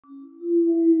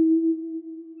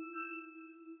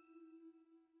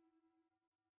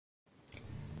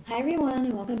Hi everyone,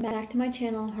 and welcome back to my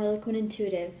channel, Harlequin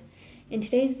Intuitive. In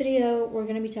today's video, we're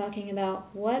going to be talking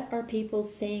about what are people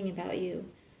saying about you.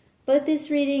 But this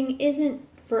reading isn't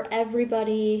for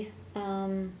everybody.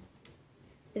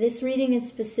 This reading is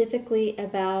specifically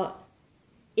about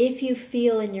if you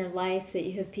feel in your life that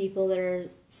you have people that are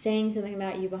saying something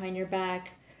about you behind your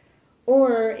back,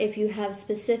 or if you have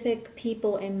specific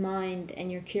people in mind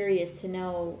and you're curious to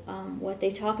know what they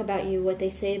talk about you, what they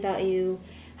say about you,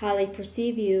 how they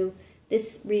perceive you,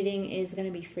 this reading is going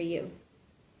to be for you.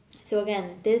 So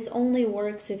again, this only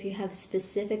works if you have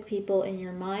specific people in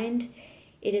your mind.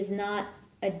 It is not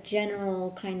a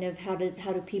general kind of how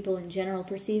do people in general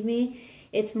perceive me.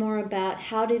 It's more about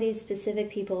how do these specific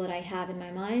people that I have in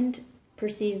my mind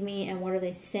perceive me, and what are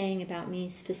they saying about me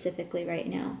specifically right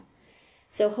now.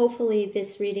 So hopefully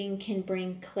this reading can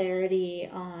bring clarity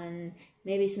on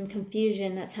maybe some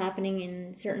confusion that's happening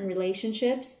in certain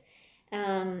relationships.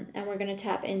 And we're going to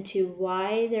tap into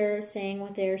why they're saying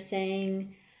what they're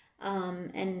saying,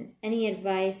 and any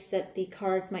advice that the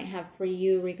cards might have for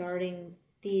you regarding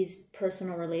these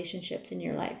personal relationships in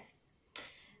your life.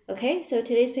 Okay, so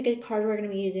today's pick a card, we're going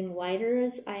to be using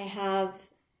lighters. I have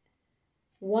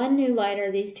one new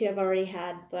lighter. These two I've already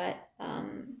had, but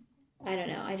I don't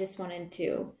know. I just wanted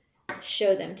to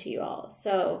show them to you all.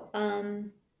 So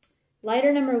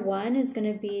lighter number one is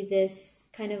going to be this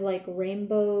kind of like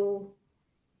rainbow,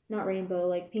 not rainbow,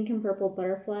 like pink and purple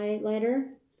butterfly lighter.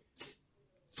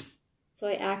 So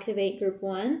I activate group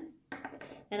one,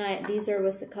 and these are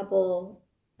with a couple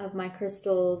of my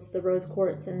crystals, the rose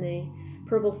quartz and the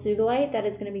purple sugilite. That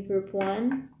is going to be group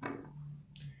one.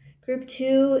 Group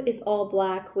two is all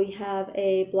black. We have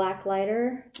a black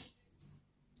lighter.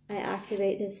 I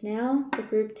activate this now for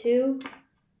group two,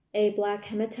 a black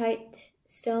hematite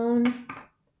stone,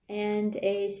 and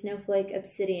a snowflake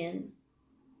obsidian.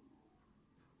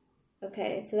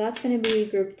 Okay, so that's going to be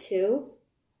group two.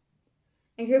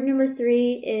 And group number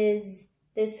three is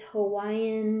this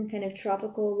Hawaiian kind of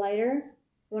tropical lighter,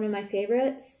 one of my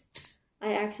favorites.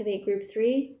 I activate group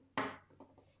three,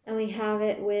 and we have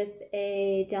it with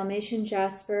a Dalmatian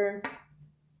jasper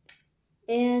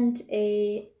and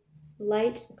a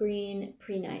light green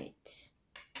prehnite.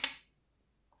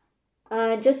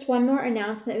 Just one more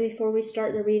announcement before we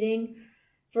start the reading.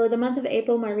 For the month of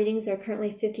April, my readings are currently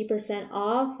 50%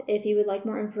 off. If you would like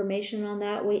more information on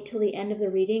that, wait till the end of the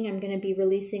reading. I'm going to be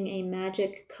releasing a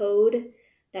magic code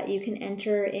that you can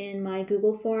enter in my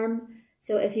Google form.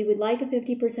 So if you would like a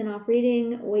 50% off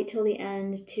reading, wait till the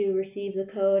end to receive the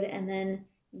code and then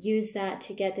use that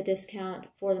to get the discount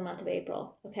for the month of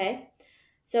April. Okay?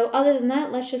 So other than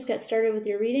that, let's just get started with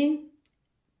your reading.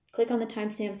 Click on the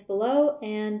timestamps below,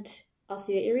 and I'll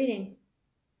see you at your reading.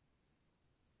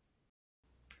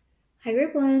 Hi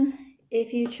group one,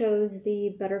 if you chose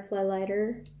the butterfly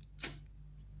lighter,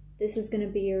 this is going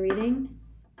to be your reading.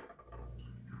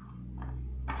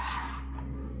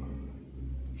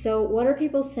 So what are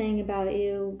people saying about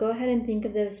you? Go ahead and think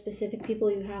of those specific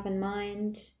people you have in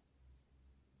mind,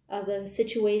 of the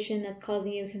situation that's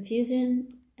causing you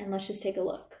confusion, and let's just take a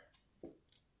look.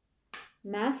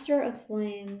 Master of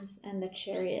Flames and the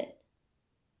Chariot.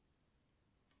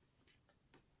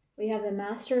 We have the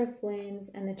Master of Flames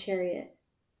and the Chariot.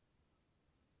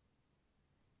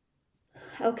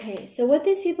 Okay, so what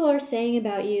these people are saying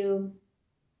about you,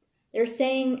 they're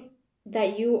saying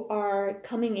that you are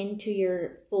coming into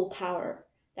your full power.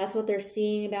 That's what they're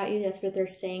seeing about you. That's what they're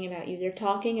saying about you. They're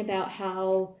talking about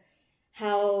how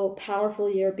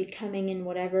powerful you're becoming in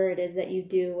whatever it is that you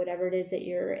do, whatever it is that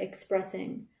you're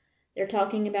expressing. They're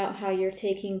talking about how you're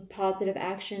taking positive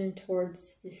action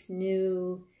towards this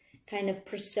new kind of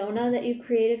persona that you've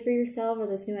created for yourself, or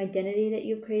this new identity that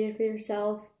you've created for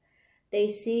yourself. They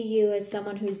see you as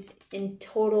someone who's in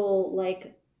total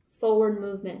like forward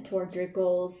movement towards your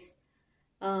goals.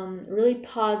 Really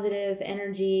positive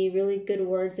energy, really good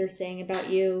words they're saying about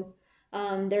you.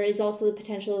 There is also the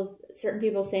potential of certain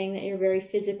people saying that you're very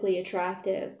physically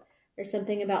attractive. There's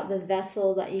something about the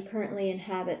vessel that you currently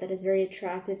inhabit that is very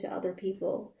attractive to other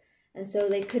people. And so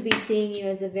they could be seeing you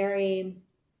as a very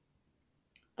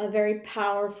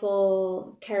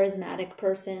powerful, charismatic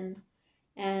person.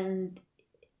 And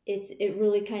it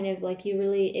really kind of like you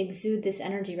really exude this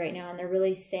energy right now, and they're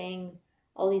really saying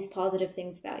all these positive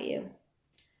things about you.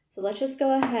 So let's just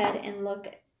go ahead and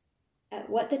look at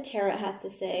what the tarot has to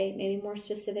say, maybe more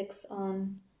specifics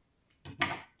on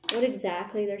what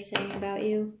exactly they're saying about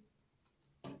you.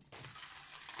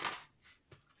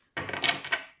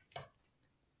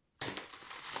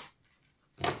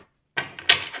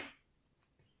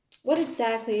 What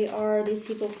exactly are these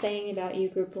people saying about you,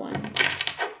 group one?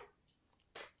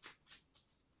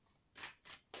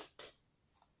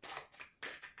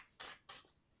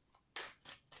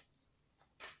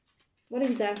 What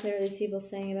exactly are these people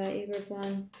saying about you, group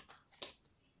one?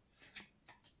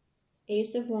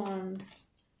 Ace of Wands,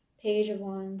 Page of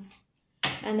Wands,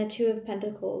 and the Two of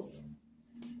Pentacles.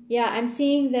 Yeah, I'm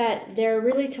seeing that they're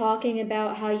really talking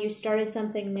about how you started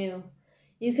something new.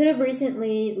 You could have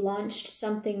recently launched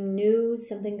something new,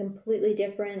 something completely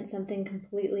different, something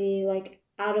completely like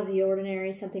out of the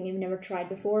ordinary, something you've never tried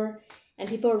before, and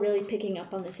people are really picking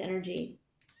up on this energy.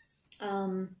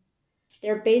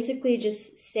 They're basically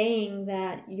just saying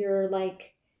that you're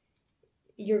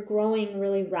growing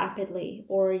really rapidly,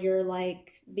 or you're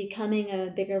like becoming a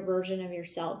bigger version of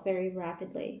yourself very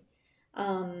rapidly.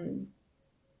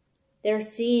 They're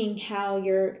seeing how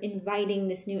you're inviting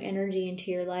this new energy into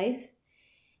your life,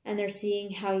 and they're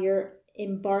seeing how you're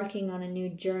embarking on a new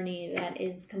journey that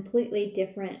is completely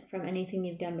different from anything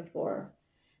you've done before.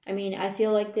 I mean, I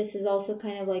feel like this is also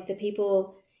kind of like the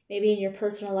people maybe in your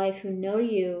personal life who know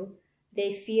you,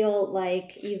 they feel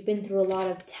like you've been through a lot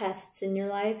of tests in your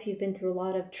life. You've been through a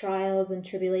lot of trials and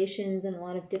tribulations and a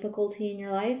lot of difficulty in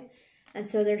your life. And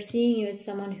so they're seeing you as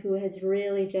someone who has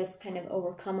really just kind of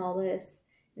overcome all this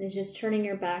and is just turning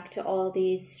your back to all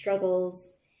these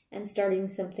struggles and starting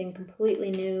something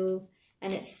completely new.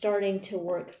 And it's starting to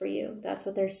work for you. That's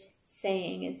what they're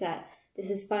saying, is that this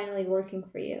is finally working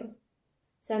for you.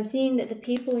 So I'm seeing that the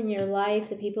people in your life,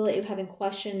 the people that you have in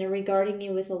question, they're regarding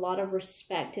you with a lot of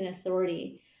respect and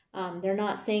authority. They're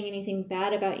not saying anything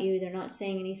bad about you. They're not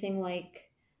saying anything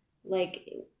like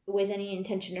with any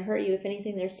intention to hurt you. If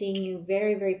anything, they're seeing you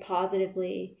very, very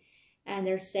positively, and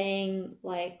they're saying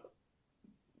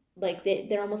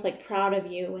they're almost like proud of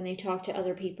you when they talk to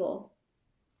other people.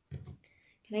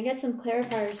 Can I get some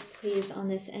clarifiers, please, on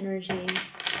this energy?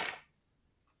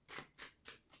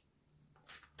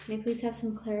 Can I please have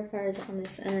some clarifiers on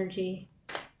this energy?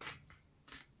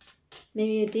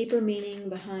 Maybe a deeper meaning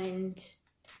behind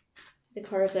the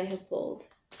cards I have pulled.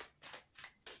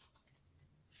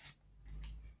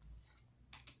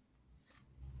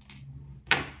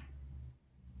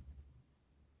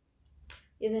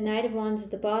 You have the Knight of Wands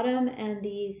at the bottom and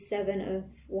the Seven of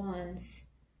Wands.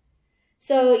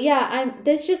 So yeah,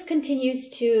 this just continues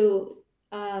to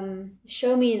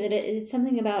show me that it's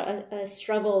something about a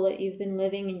struggle that you've been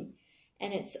living,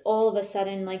 and it's all of a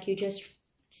sudden like you just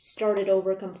started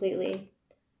over completely.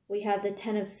 We have the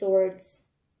Ten of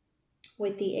Swords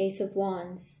with the Ace of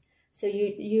Wands. So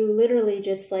you literally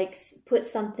just like put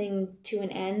something to an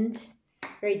end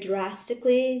very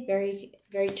drastically, very,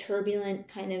 very turbulent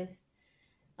kind of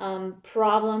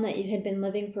problem that you had been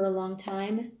living for a long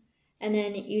time. And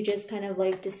then you just kind of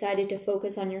like decided to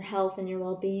focus on your health and your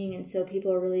well-being. And so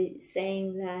people are really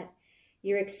saying that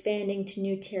you're expanding to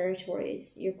new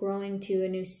territories. You're growing to a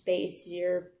new space.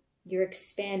 You're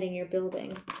expanding, you're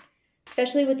building.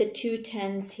 Especially with the 2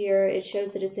 tens here, it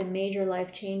shows that it's a major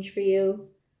life change for you.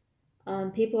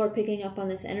 People are picking up on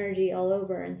this energy all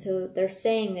over. And so they're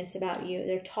saying this about you.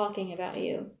 They're talking about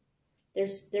you.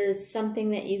 There's something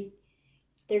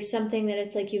that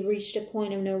it's like you've reached a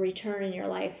point of no return in your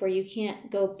life where you can't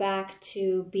go back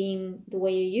to being the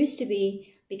way you used to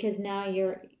be, because now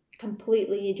you're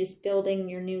completely just building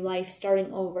your new life,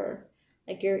 starting over.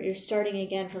 Like you're starting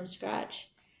again from scratch.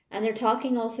 And they're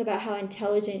talking also about how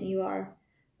intelligent you are.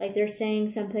 Like they're saying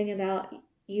something about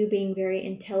you being very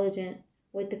intelligent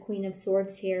with the Queen of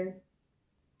Swords here.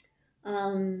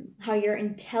 How you're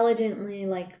intelligently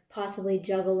like possibly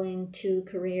juggling 2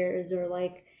 careers, or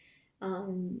like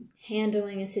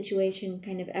handling a situation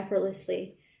kind of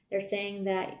effortlessly. They're saying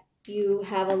that you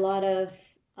have a lot of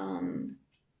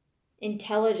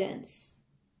intelligence.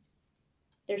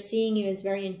 They're seeing you as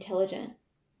very intelligent.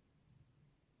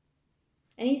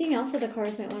 Anything else that the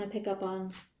cards might want to pick up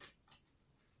on?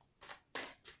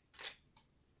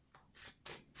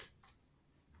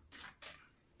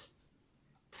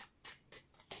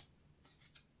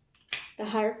 The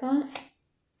Hierophant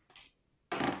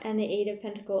and the Eight of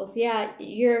Pentacles. Yeah,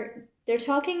 they're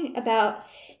talking about,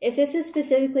 if this is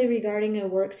specifically regarding a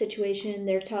work situation,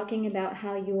 they're talking about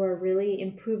how you are really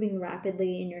improving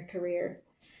rapidly in your career.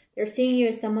 They're seeing you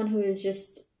as someone who is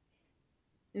just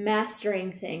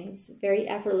mastering things very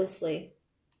effortlessly.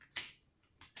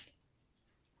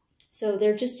 So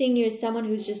they're just seeing you as someone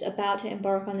who's just about to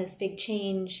embark on this big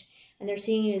change, and they're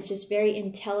seeing you as just very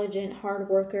intelligent, hard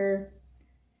worker.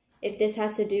 If this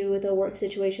has to do with a work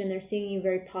situation, they're seeing you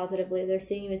very positively. They're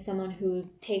seeing you as someone who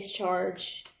takes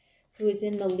charge, who is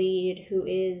in the lead, who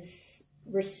is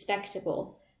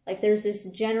respectable. Like there's this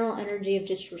general energy of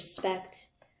just respect,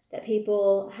 that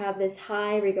people have this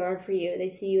high regard for you.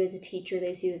 They see you as a teacher.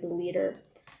 They see you as a leader.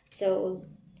 So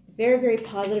very, very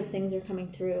positive things are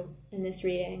coming through in this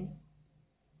reading.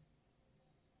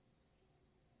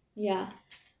 Yeah.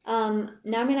 Now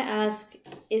I'm going to ask,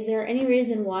 is there any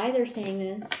reason why they're saying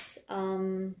this?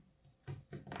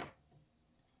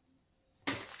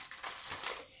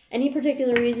 Any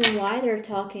particular reason why they're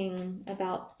talking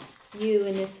about you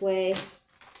in this way?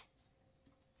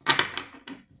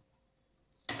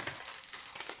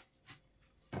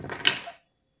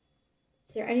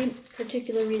 Is there any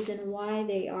particular reason why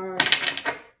they are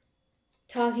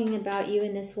talking about you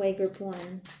in this way, group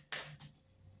 1?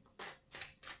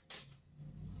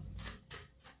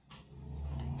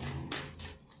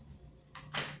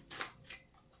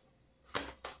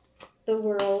 The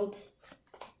World.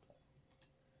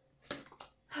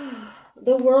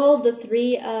 The World, the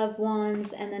 3 of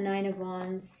Wands, and the 9 of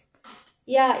Wands.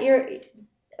 Yeah,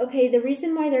 okay, the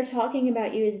reason why they're talking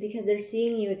about you is because they're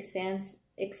seeing you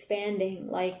expanding.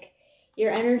 Like,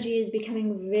 your energy is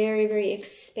becoming very, very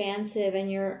expansive,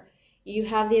 and you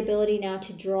have the ability now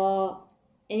to draw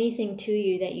anything to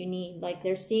you that you need. Like,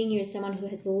 they're seeing you as someone who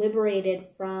has liberated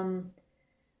from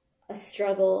a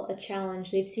struggle, a challenge.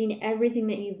 They've seen everything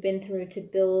that you've been through to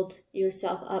build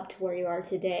yourself up to where you are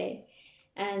today.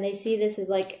 And they see this as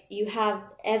like you have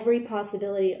every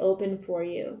possibility open for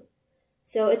you.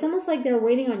 So it's almost like they're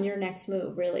waiting on your next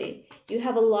move, really. You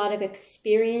have a lot of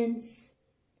experience.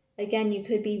 Again, you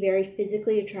could be very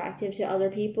physically attractive to other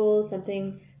people.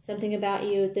 Something about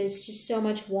you. There's just so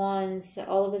much wands,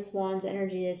 all of this wands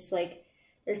energy. It's like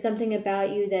there's something about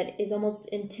you that is almost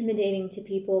intimidating to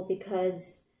people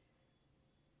because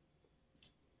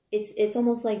it's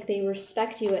almost like they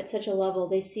respect you at such a level.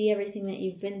 They see everything that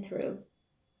you've been through.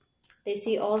 They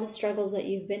see all the struggles that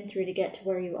you've been through to get to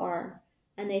where you are.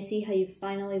 And they see how you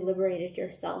finally liberated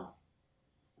yourself.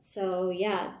 So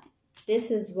yeah,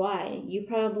 this is why. You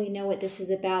probably know what this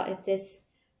is about. If this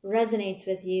resonates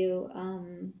with you,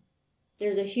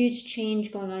 there's a huge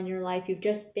change going on in your life. You've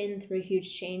just been through a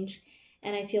huge change.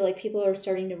 And I feel like people are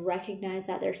starting to recognize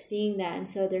that. They're seeing that. And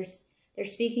so they're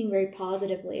speaking very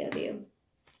positively of you.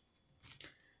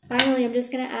 Finally, I'm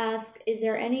just going to ask, is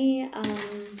there any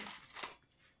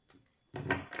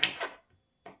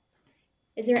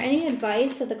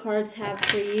advice that the cards have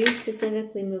for you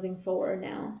specifically moving forward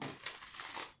now?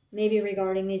 Maybe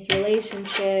regarding these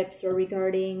relationships or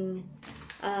regarding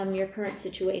your current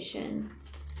situation.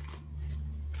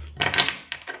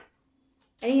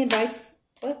 Any advice?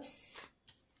 Whoops.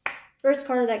 First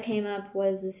card that came up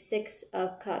was the 6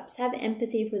 of Cups. Have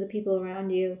empathy for the people around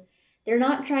you. They're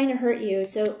not trying to hurt you.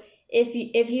 So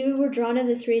if you were drawn to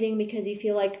this reading because you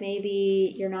feel like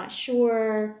maybe you're not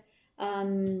sure,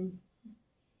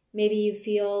 maybe you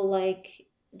feel like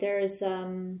there's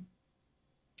some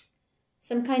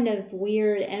kind of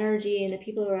weird energy in the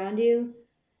people around you,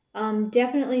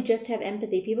 definitely just have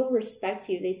empathy. People respect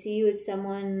you. They see you as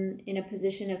someone in a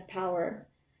position of power.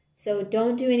 So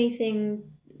don't do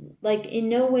anything, like in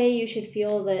no way you should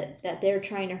feel that they're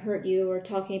trying to hurt you or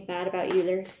talking bad about you.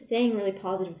 They're saying really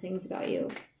positive things about you.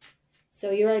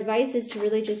 So your advice is to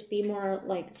really just be more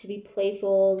like, to be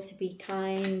playful, to be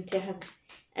kind, to have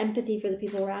empathy for the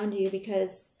people around you,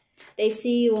 because they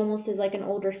see you almost as like an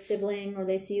older sibling, or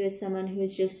they see you as someone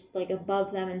who's just like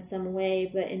above them in some way,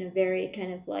 but in a very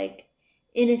kind of like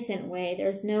innocent way.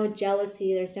 There's no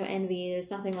jealousy, there's no envy,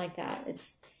 there's nothing like that.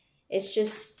 It's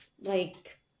just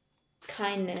like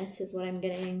kindness is what I'm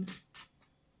getting.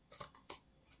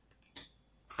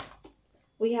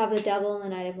 We have the Devil and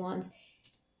the Knight of Wands.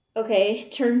 Okay,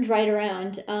 turned right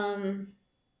around. Can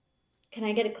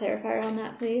I get a clarifier on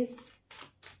that, please?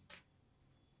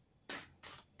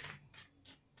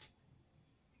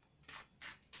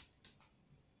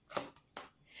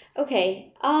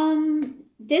 Okay,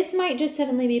 this might just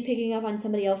suddenly be picking up on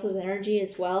somebody else's energy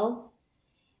as well.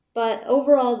 But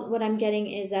overall, what I'm getting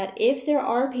is that if there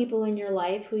are people in your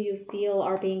life who you feel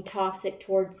are being toxic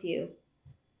towards you,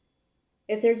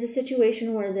 if there's a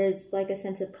situation where there's like a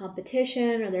sense of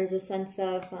competition, or there's a sense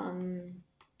of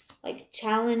like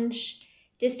challenge,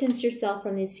 distance yourself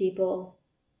from these people.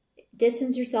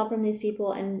 Distance yourself from these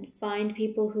people and find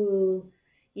people who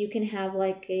you can have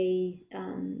like a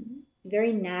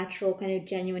very natural kind of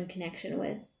genuine connection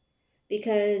with.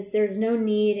 Because there's no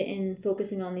need in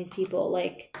focusing on these people.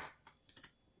 Like,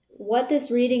 what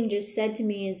this reading just said to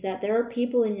me is that there are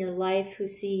people in your life who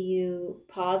see you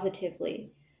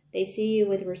positively. They see you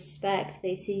with respect.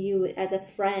 They see you as a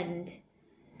friend.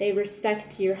 They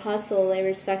respect your hustle. They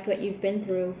respect what you've been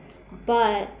through.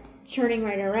 But turning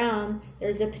right around,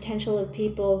 there's a potential of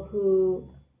people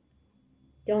who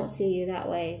don't see you that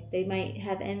way. They might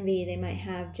have envy. They might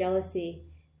have jealousy.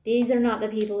 These are not the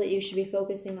people that you should be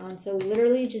focusing on. So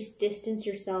literally just distance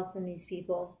yourself from these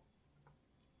people.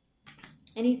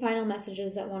 Any final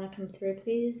messages that want to come through,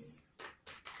 please?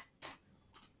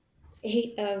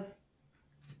 Eight of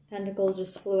Pentacles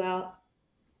just flew out.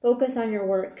 Focus on your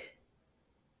work.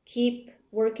 Keep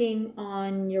working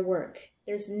on your work.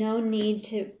 There's no need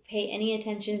to pay any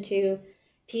attention to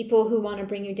people who want to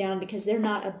bring you down because they're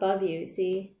not above you,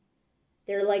 see?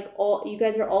 They're like you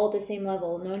guys are all at the same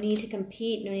level. No need to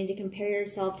compete, no need to compare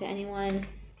yourself to anyone.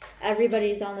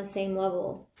 Everybody's on the same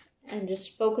level. And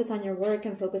just focus on your work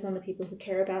and focus on the people who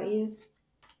care about you.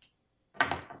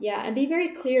 Yeah, and be very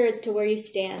clear as to where you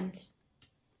stand.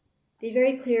 Be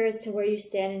very clear as to where you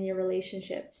stand in your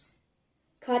relationships.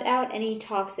 Cut out any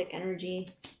toxic energy.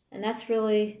 And that's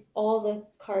really all the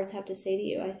cards have to say to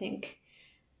you, I think.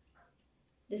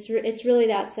 It's really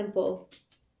that simple.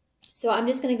 So I'm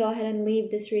just going to go ahead and leave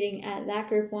this reading at that,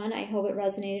 group 1. I hope it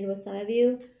resonated with some of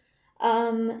you.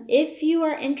 If you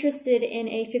are interested in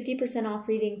a 50% off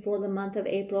reading for the month of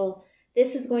April,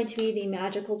 this is going to be the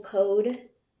magical code.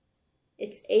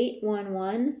 It's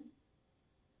 811.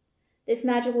 This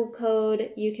magical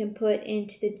code you can put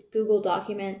into the Google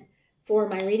document for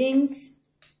my readings.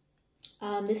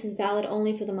 This is valid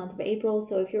only for the month of April,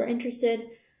 so if you're interested,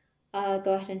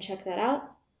 go ahead and check that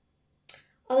out.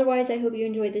 Otherwise, I hope you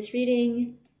enjoyed this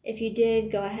reading. If you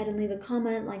did, go ahead and leave a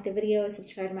comment, like the video,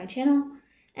 subscribe to my channel,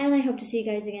 and I hope to see you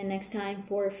guys again next time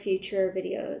for future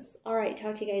videos. Alright,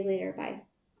 talk to you guys later. Bye.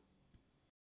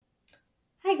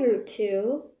 Hi, group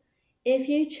 2. If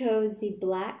you chose the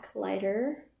black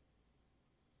lighter,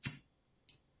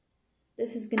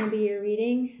 this is going to be your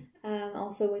reading,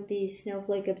 also with the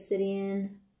snowflake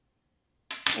obsidian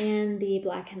and the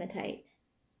black hematite.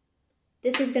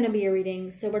 This is going to be your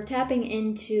reading. So we're tapping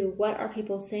into what are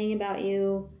people saying about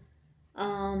you,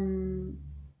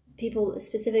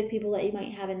 specific people that you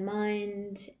might have in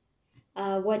mind,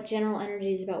 what general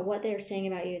energies about what they're saying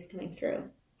about you is coming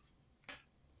through.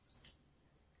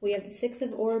 We have the 6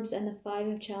 of Orbs and the 5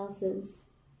 of Chalices.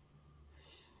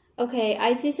 Okay,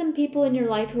 I see some people in your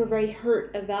life who are very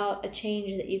hurt about a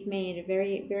change that you've made,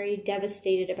 very, very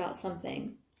devastated about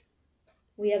something.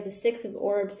 We have the 6 of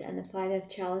Orbs and the 5 of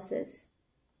Chalices.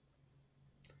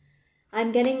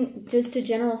 I'm getting just a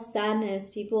general sadness.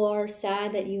 People are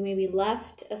sad that you maybe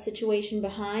left a situation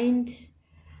behind,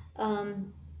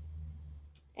 and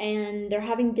they're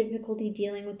having difficulty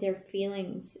dealing with their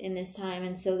feelings in this time.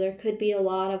 And so there could be a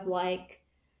lot of like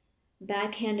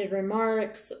backhanded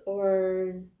remarks,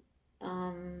 or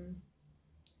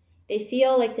they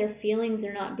feel like their feelings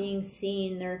are not being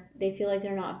seen. They feel like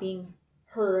they're not being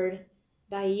heard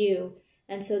by you.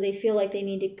 And so they feel like they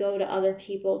need to go to other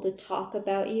people to talk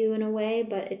about you in a way,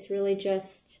 but it's really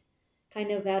just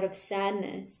kind of out of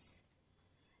sadness.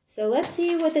 So let's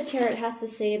see what the Tarot has to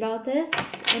say about this.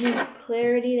 Any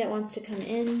clarity that wants to come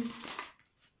in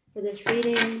for this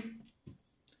reading.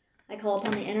 I call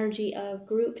upon the energy of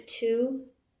group 2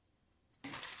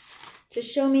 to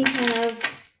show me kind of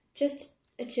just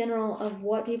a general of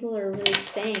what people are really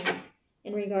saying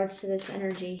in regards to this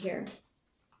energy here.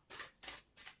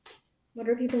 What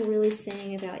are people really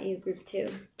saying about you, group 2?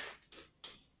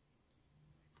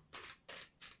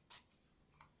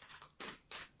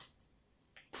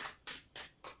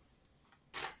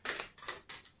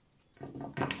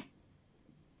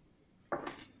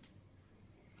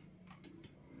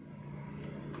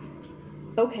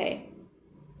 Okay.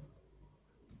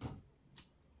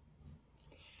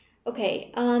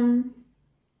 Okay,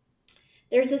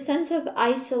 there's a sense of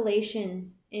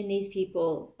isolation in these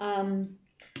people.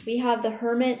 We have the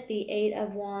Hermit, the 8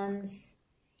 of Wands,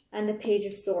 and the Page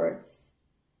of Swords.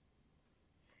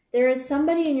 There is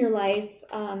somebody in your life,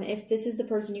 if this is the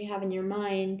person you have in your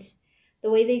mind,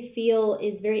 the way they feel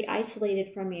is very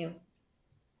isolated from you.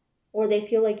 Or they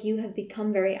feel like you have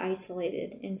become very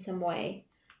isolated in some way.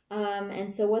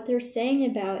 And so what they're saying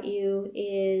about you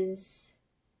is,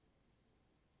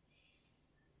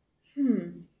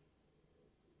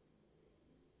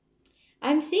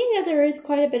 I'm seeing that there is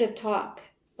quite a bit of talk.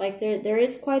 Like there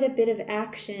is quite a bit of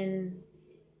action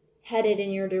headed in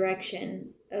your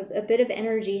direction, a bit of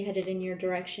energy headed in your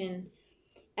direction.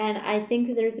 And I think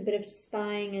that there's a bit of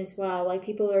spying as well, like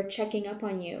people are checking up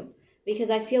on you.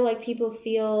 Because I feel like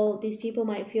these people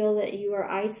might feel that you are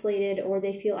isolated, or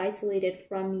they feel isolated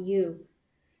from you.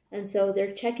 And so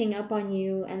they're checking up on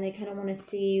you, and they kind of want to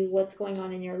see what's going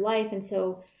on in your life. And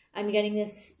so I'm getting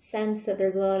this sense that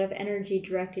there's a lot of energy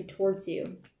directed towards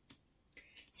you.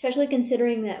 Especially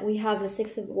considering that we have the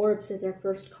 6 of Orbs as our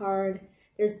first card.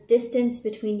 There's distance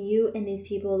between you and these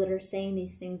people that are saying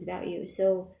these things about you.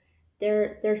 So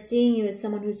they're seeing you as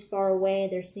someone who's far away.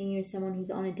 They're seeing you as someone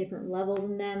who's on a different level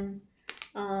than them.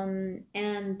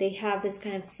 And they have this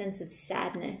kind of sense of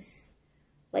sadness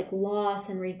like loss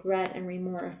and regret and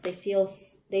remorse. They feel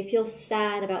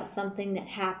sad about something that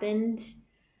happened,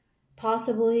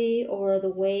 possibly, or the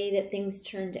way that things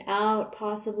turned out,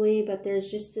 possibly, but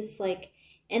there's just this like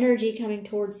energy coming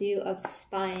towards you of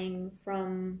spying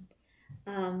from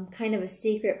kind of a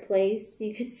secret place,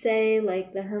 you could say.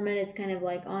 Like the hermit is kind of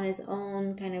like on his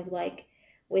own, kind of like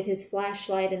with his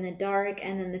flashlight in the dark,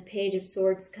 and then the Page of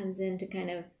Swords comes in to kind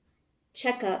of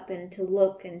check up and to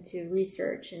look and to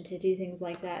research and to do things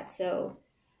like that. So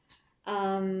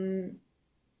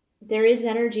there is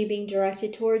energy being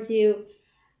directed towards you.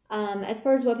 As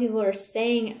far as what people are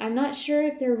saying, I'm not sure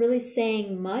if they're really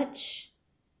saying much,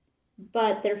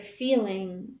 but they're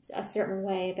feeling a certain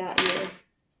way about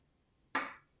you.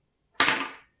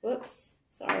 Whoops,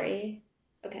 sorry.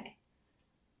 Okay.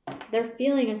 They're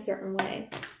feeling a certain way.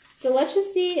 So let's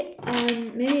just see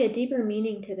maybe a deeper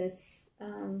meaning to this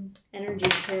energy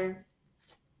here.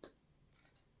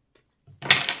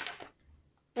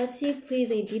 Let's see,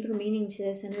 please, a deeper meaning to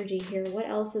this energy here. What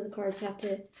else do the cards have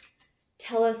to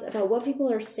tell us about what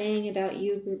people are saying about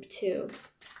you, group 2?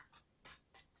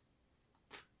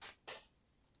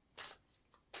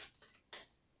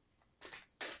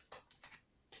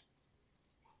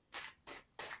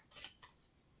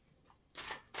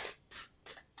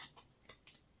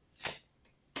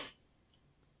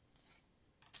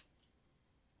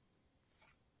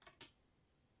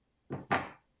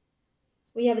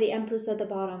 We have the Empress at the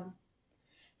bottom.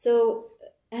 So,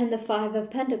 and the 5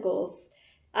 of Pentacles.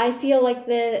 I feel like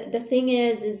the thing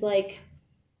is like,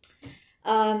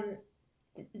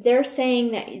 they're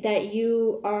saying that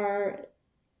you are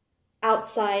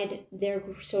outside their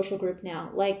social group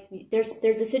now. Like there's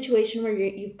a situation where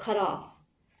you've cut off.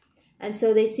 And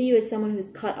so they see you as someone who's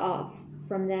cut off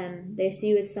from them. They see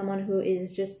you as someone who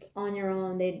is just on your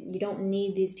own. You don't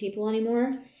need these people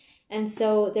anymore. And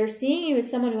so they're seeing you as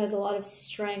someone who has a lot of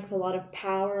strength, a lot of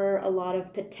power, a lot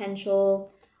of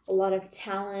potential, a lot of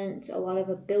talent, a lot of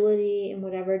ability in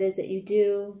whatever it is that you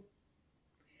do.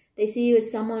 They see you as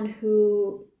someone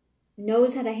who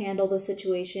knows how to handle the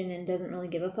situation and doesn't really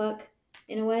give a fuck,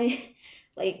 in a way.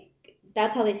 Like,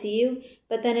 that's how they see you.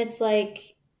 But then it's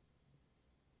like,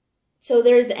 so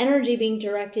there's energy being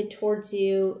directed towards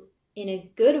you in a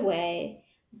good way,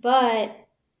 but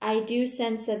I do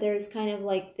sense that there's kind of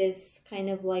like this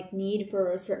kind of like need for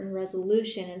a certain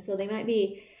resolution. And so they might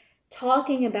be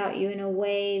talking about you in a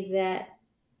way that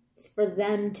it's for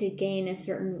them to gain a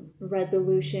certain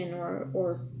resolution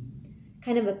or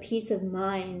kind of a peace of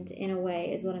mind, in a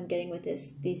way, is what I'm getting with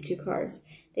these 2 cards.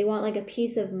 They want like a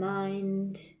peace of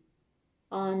mind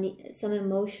on some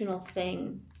emotional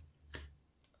thing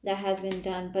that has been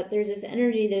done. But there's this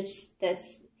energy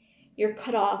that's you're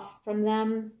cut off from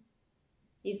them.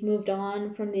 You've moved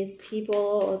on from these people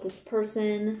or this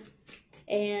person,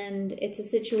 and it's a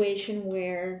situation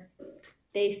where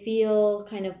they feel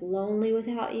kind of lonely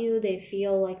without you. They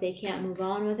feel like they can't move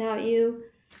on without you.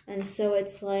 And so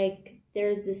it's like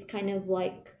there's this kind of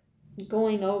like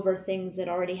going over things that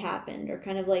already happened, or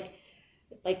kind of like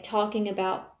talking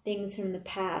about things from the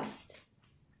past,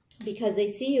 because they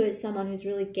see you as someone who's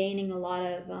really gaining a lot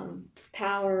of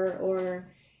power, or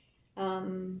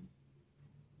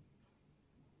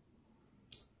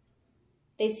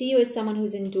they see you as someone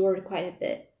who's endured quite a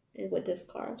bit with this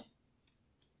card.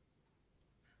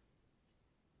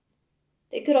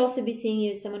 They could also be seeing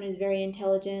you as someone who's very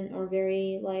intelligent or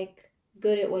very like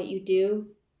good at what you do.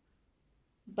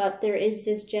 But there is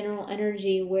this general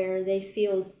energy where they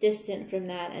feel distant from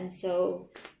that, and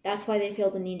so that's why they feel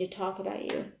the need to talk about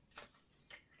you.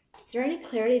 Is there any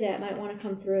clarity that might want to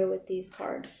come through with these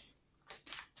cards?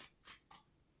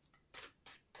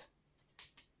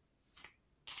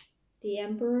 The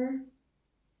Emperor.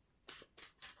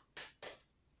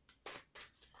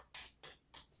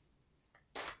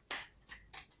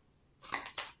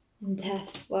 And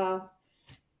Death. Wow.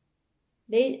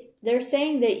 They're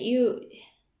saying that you...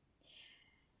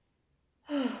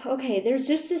 Okay, there's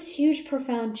just this huge,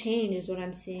 profound change is what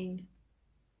I'm seeing.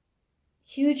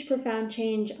 Huge, profound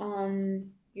change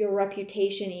on your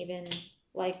reputation even.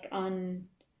 Like on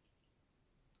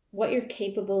what you're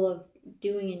capable of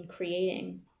doing and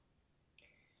creating.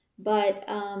 But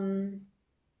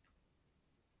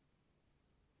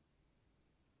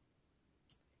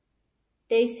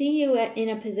they see you in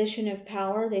a position of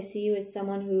power. They see you as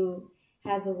someone who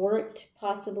has worked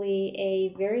possibly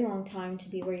a very long time to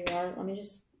be where you are. Let me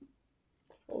just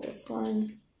pull this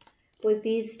one. With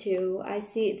these 2, I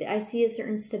see a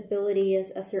certain stability,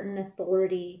 a certain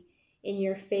authority in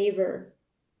your favor.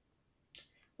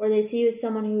 Where they see you as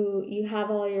someone who you have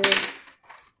all your...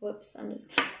 Whoops, I'm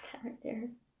just going to put that right there.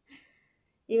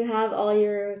 You have all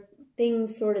your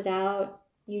things sorted out.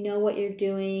 You know what you're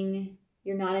doing.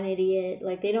 You're not an idiot.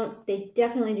 Like, they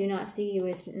definitely do not see you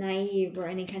as naive or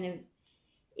any kind of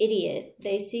idiot.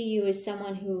 They see you as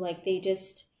someone who, like,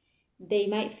 they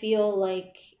might feel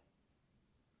like,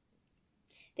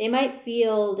 they might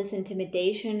feel this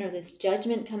intimidation or this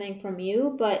judgment coming from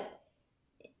you, but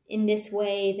in this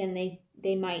way, then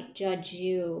they might judge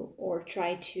you or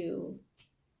try to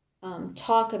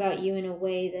talk about you in a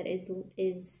way that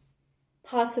is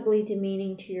possibly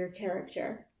demeaning to your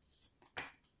character.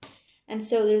 And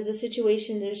so there's a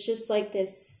situation, there's just like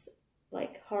this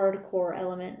like hardcore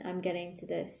element I'm getting to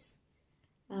this.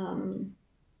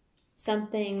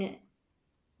 Something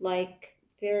like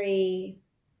very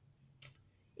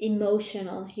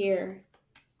emotional here.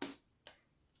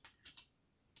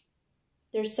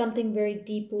 There's something very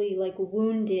deeply like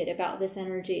wounded about this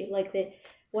energy. Like that,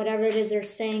 whatever it is they're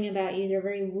saying about you, they're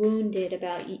very wounded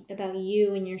about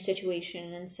you and your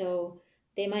situation. And so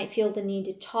they might feel the need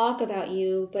to talk about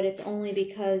you, but it's only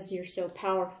because you're so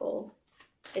powerful.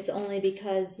 It's only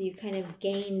because you kind of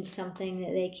gained something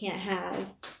that they can't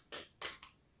have.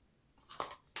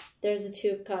 There's a Two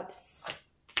of Cups.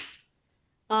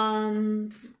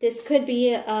 This could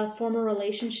be a former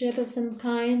relationship of some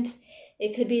kind.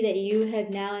 It could be that you have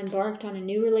now embarked on a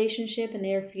new relationship and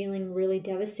they're feeling really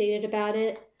devastated about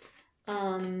it.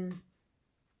 I'm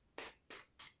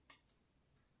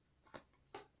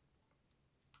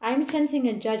sensing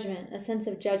a sense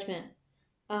of judgment.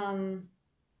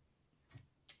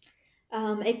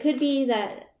 It could be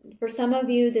that for some of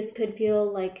you, this could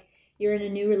feel like you're in a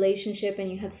new relationship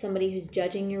and you have somebody who's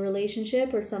judging your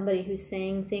relationship, or somebody who's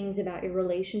saying things about your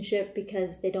relationship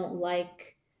because they don't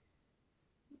like,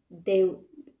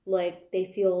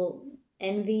 they feel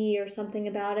envy or something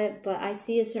about it. But I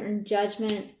see a certain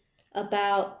judgment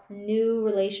about new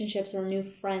relationships or new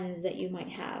friends that you might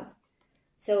have.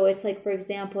 So it's like, for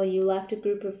example, you left a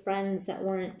group of friends that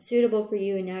weren't suitable for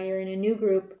you and now you're in a new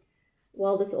group.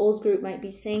 Well, this old group might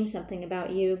be saying something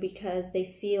about you because they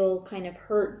feel kind of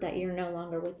hurt that you're no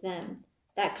longer with them.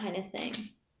 That kind of thing.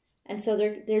 And so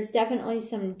there's definitely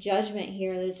some judgment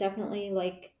here. There's definitely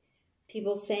like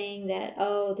people saying that,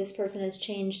 oh, this person has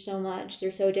changed so much.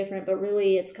 They're so different. But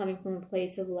really it's coming from a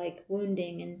place of like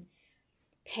wounding and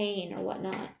pain or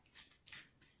whatnot.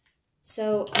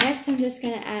 So next I'm just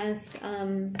going to ask,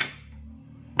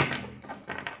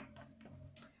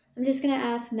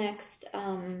 next,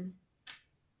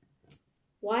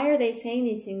 why are they saying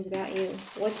these things about you?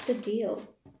 What's the deal?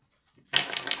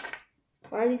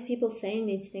 Why are these people saying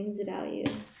these things about you?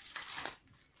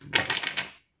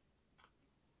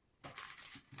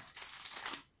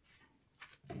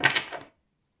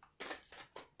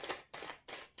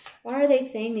 Why are they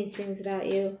saying these things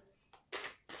about you?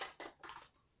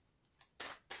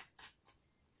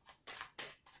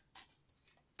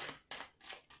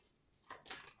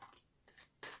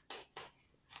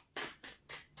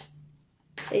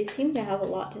 They seem to have a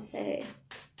lot to say.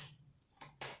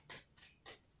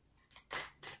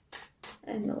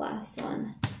 And the last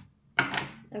one.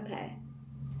 Okay.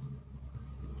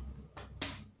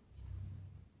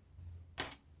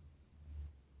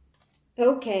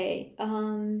 Okay.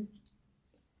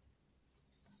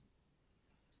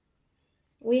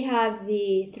 We have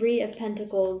the Three of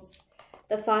Pentacles,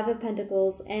 the Five of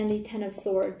Pentacles, and the Ten of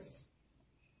Swords.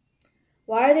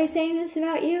 Why are they saying this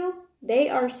about you? They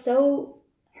are so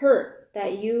hurt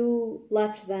that you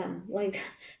left them. Like,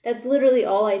 that's literally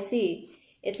all I see.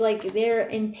 It's like they're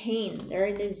in pain. They're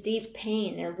in this deep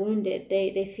pain. They're wounded.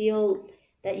 They feel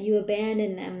that you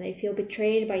abandoned them. They feel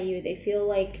betrayed by you. They feel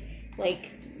like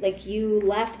you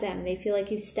left them. They feel like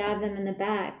you stabbed them in the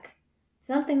back.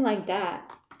 Something like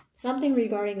that. Something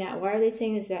regarding that. Why are they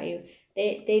saying this about you?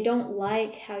 They don't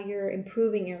like how you're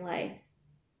improving your life.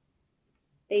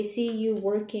 They see you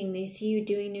working. They see you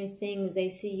doing new things. They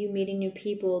see you meeting new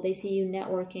people. They see you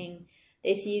networking.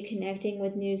 They see you connecting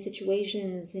with new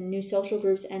situations and new social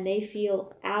groups, and they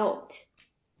feel out.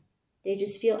 They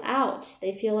just feel out.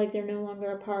 They feel like they're no longer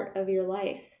a part of your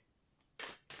life.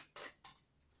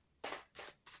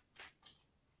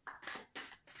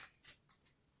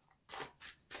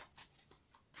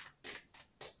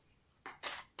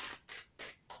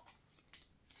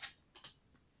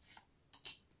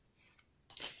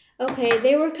 Okay,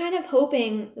 they were kind of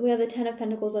hoping, we have the Ten of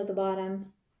Pentacles at the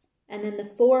bottom, and then the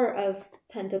Four of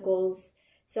Pentacles.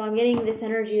 So I'm getting this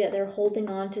energy that they're holding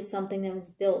on to something that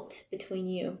was built between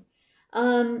you.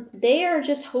 They are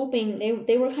just hoping,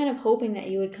 they were kind of hoping that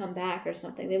you would come back or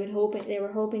something. They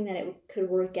were hoping that it could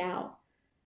work out.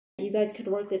 You guys could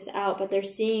work this out, but they're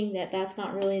seeing that that's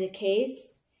not really the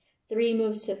case. 3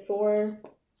 moves to 4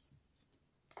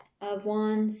 of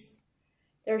Wands.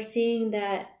 They're seeing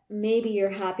that maybe you're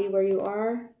happy where you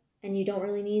are and you don't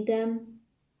really need them.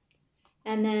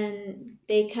 And then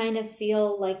they kind of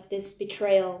feel like this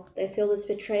betrayal. They feel this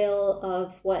betrayal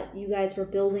of what you guys were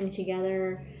building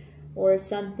together, or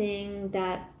something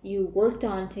that you worked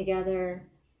on together.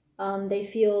 They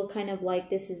feel kind of like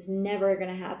this is never going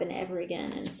to happen ever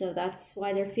again. And so that's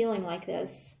why they're feeling like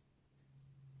this.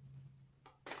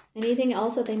 Anything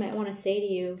else that they might want to say to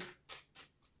you?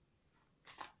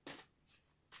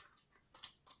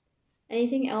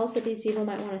 Anything else that these people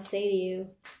might want to say to you?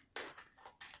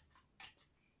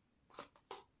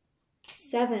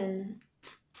 7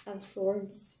 of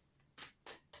Swords.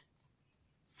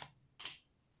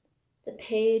 The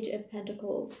Page of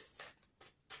Pentacles.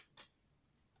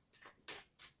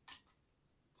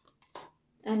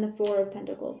 And the 4 of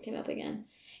Pentacles came up again.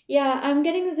 Yeah, I'm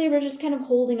getting that they were just kind of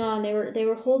holding on. They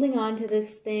were holding on to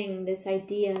this thing, this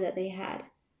idea that they had.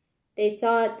 They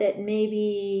thought that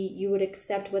maybe you would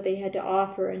accept what they had to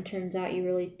offer, and turns out you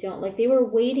really don't. Like, they were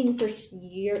waiting for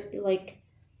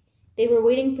they were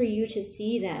waiting for you to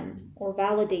see them or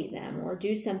validate them or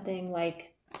do something.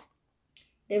 Like,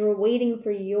 they were waiting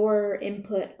for your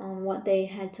input on what they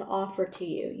had to offer to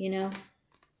you, you know?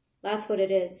 That's what it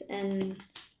is. And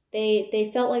they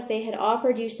felt like they had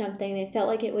offered you something. They felt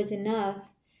like it was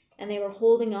enough, and they were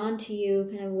holding on to you,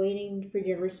 kind of waiting for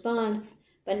your response.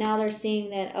 But now they're seeing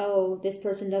that, oh, this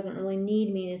person doesn't really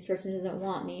need me. This person doesn't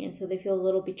want me. And so they feel a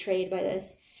little betrayed by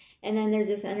this. And then there's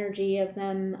this energy of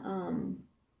them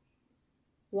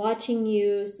watching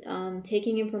you,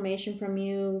 taking information from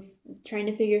you, trying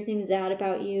to figure things out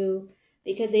about you,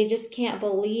 because they just can't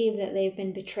believe that they've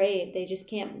been betrayed. They just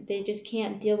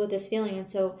can't deal with this feeling. And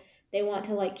so they want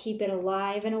to, like, keep it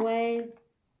alive in a way.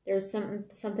 There's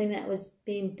something that was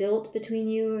being built between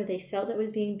you, or they felt that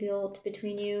was being built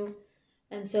between you.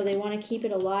 And so they want to keep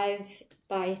it alive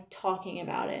by talking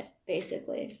about it,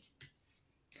 basically.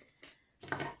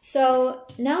 So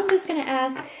now I'm just going to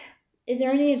ask, is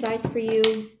there any advice for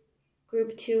you,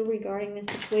 Group 2, regarding this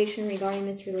situation, regarding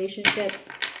this relationship?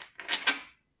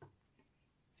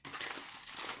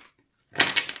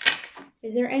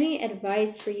 Is there any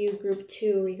advice for you, Group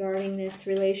 2, regarding this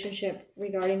relationship,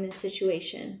 regarding this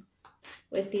situation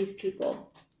with these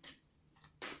people?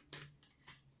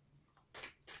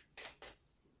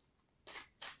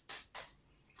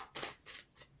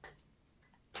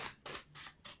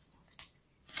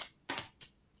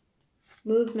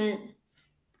 Movement.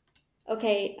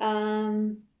 Okay,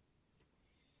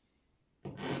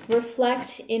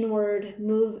 reflect inward,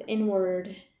 move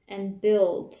inward, and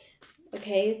build.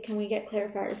 Okay, can we get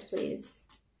clarifiers, please?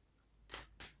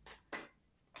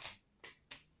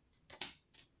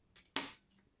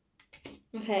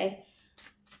 Okay.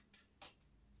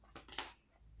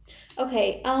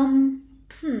 Okay,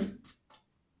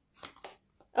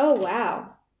 Oh,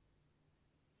 wow.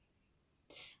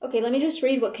 Okay, let me just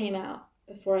read what came out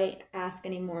before I ask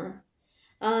any more.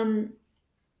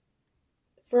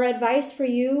 For advice for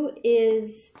you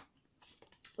is,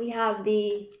 we have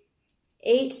the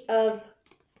Eight of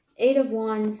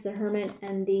Wands, the Hermit,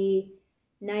 and the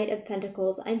Knight of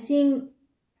Pentacles. I'm seeing,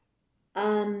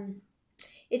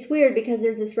 it's weird because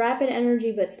there's this rapid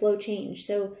energy but slow change.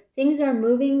 So things are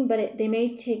moving, but they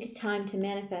may take time to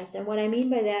manifest. And what I mean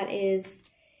by that is,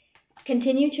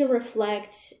 continue to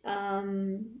reflect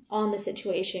on the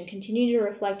situation. Continue to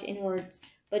reflect inwards,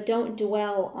 but don't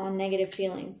dwell on negative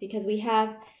feelings, because we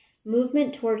have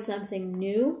movement towards something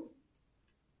new.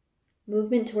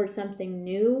 Movement towards something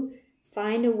new.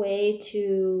 Find a way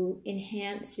to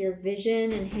enhance your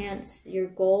vision, enhance your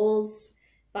goals.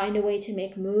 Find a way to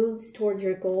make moves towards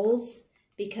your goals,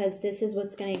 because this is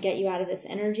what's going to get you out of this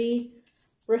energy.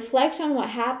 Reflect on what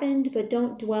happened, but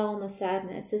don't dwell on the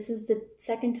sadness. This is the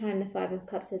second time the Five of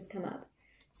Cups has come up.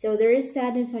 So there is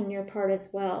sadness on your part as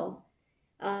well.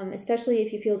 Especially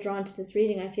if you feel drawn to this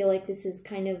reading. I feel like this is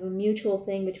kind of a mutual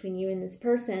thing between you and this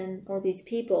person or these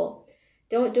people.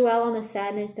 Don't dwell on the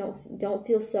sadness. Don't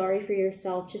feel sorry for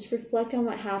yourself. Just reflect on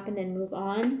what happened and move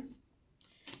on.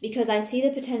 Because I see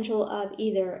the potential of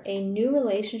either a new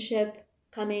relationship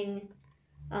coming,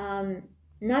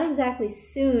 not exactly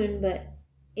soon, but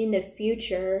in the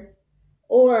future,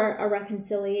 or a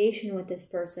reconciliation with this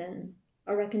person,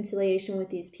 a reconciliation with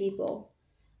these people.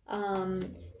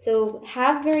 So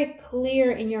have very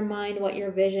clear in your mind what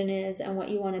your vision is and what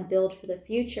you want to build for the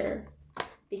future,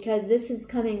 because this is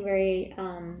coming very,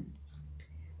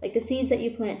 like the seeds that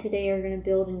you plant today are going to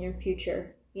build in your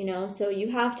future, you know? So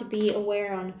you have to be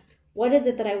aware on, what is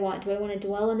it that I want? Do I want to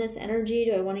dwell in this energy?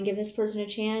 Do I want to give this person a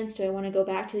chance? Do I want to go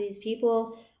back to these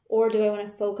people? Or do I want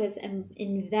to focus and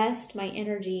invest my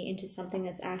energy into something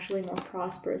that's actually more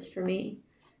prosperous for me?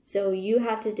 So you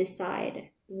have to decide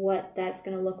what that's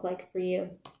going to look like for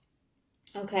you.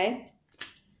 Okay?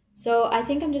 So I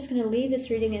think I'm just going to leave this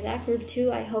reading at that, group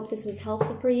 2. I hope this was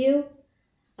helpful for you.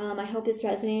 I hope this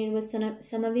resonated with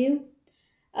some of you.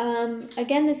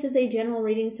 Again, this is a general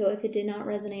reading, so if it did not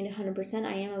resonate 100%,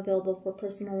 I am available for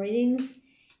personal readings.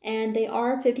 And they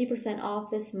are 50%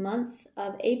 off this month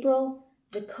of April.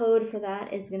 The code for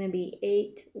that is going to be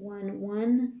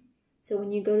 811. So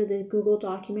when you go to the Google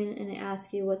document and it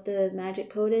asks you what the magic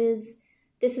code is,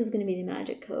 this is going to be the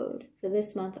magic code for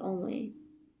this month only.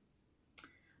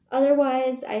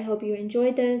 Otherwise, I hope you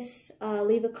enjoyed this.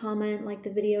 Leave a comment, like the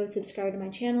video, subscribe to my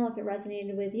channel if it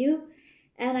resonated with you.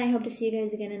 And I hope to see you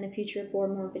guys again in the future for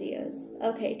more videos.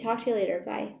 Okay, talk to you later.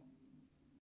 Bye.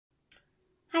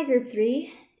 Hi, group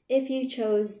 3. If you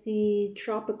chose the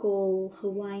tropical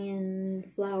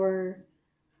Hawaiian flower,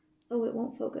 oh, it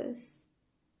won't focus,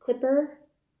 clipper,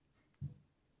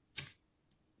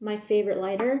 my favorite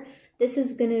lighter, this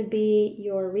is going to be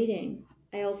your reading.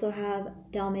 I also have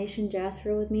Dalmatian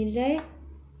Jasper with me today,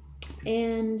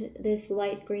 and this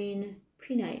light green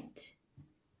Prenite.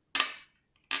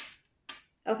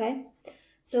 Okay,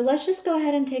 so let's just go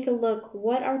ahead and take a look.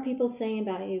 What are people saying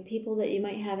about you? People that you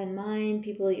might have in mind,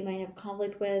 people that you might have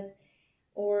conflict with,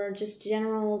 or just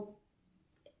general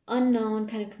unknown,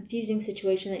 kind of confusing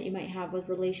situation that you might have with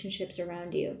relationships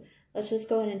around you. Let's just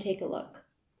go ahead and take a look.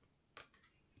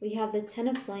 We have the Ten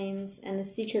of Flames and the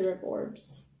Seeker of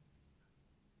Orbs.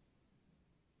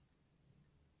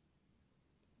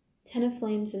 Ten of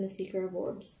Flames and the Seeker of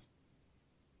Orbs.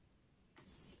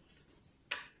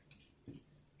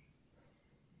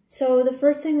 So the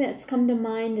first thing that's come to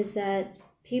mind is that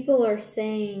people are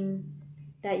saying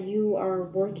that you are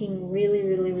working really,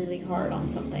 really, really hard on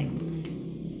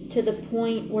something, to the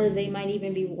point where they might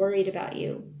even be worried about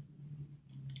you.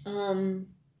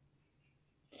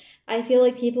 I feel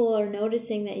like people are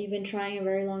noticing that you've been trying a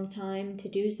very long time to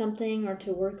do something, or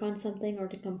to work on something, or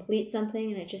to complete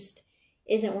something, and it just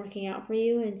isn't working out for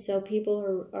you. And so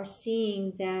people are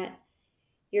seeing that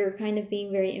you're kind of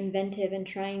being very inventive and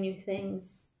trying new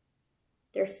things.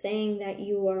 They're saying that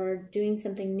you are doing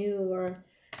something new, or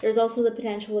there's also the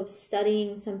potential of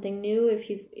studying something new.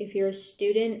 If you're a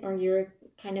student, or you're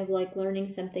kind of like learning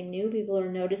something new, people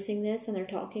are noticing this and they're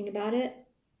talking about it.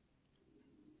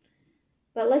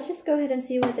 But let's just go ahead and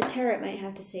see what the tarot might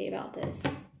have to say about this.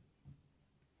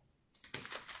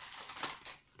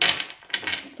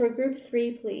 For group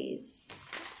 3, please.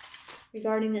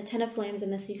 Regarding the Ten of Flames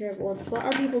and the Seeker of Orbs, what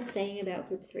are people saying about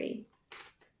group 3?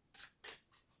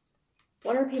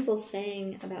 What are people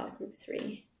saying about group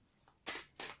 3?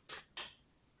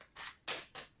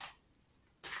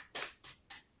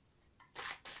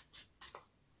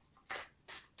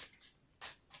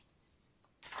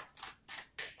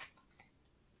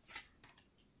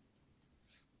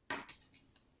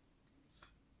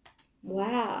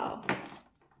 Wow.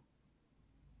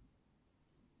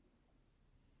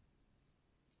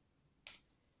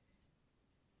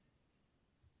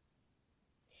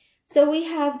 So we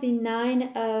have the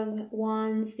Nine of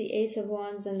Wands, the Ace of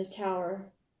Wands, and the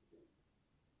Tower.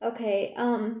 Okay,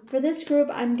 for this group,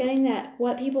 I'm getting that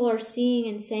what people are seeing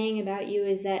and saying about you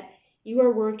is that you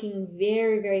are working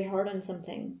very, very hard on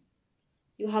something.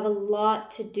 You have a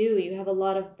lot to do. You have a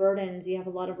lot of burdens. You have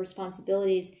a lot of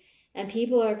responsibilities. And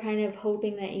people are kind of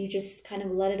hoping that you just kind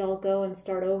of let it all go and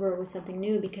start over with something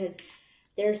new, because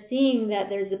they're seeing that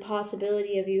there's a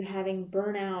possibility of you having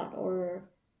burnout or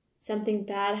something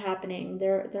bad happening.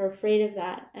 They're afraid of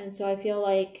that. And so I feel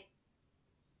like,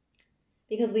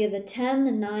 because we have the 10,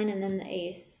 the 9, and then the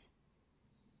Ace,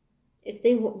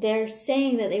 they're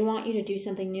saying that they want you to do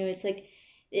something new. It's like,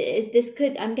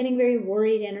 I'm getting very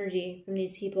worried energy from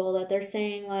these people, that they're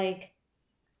saying like,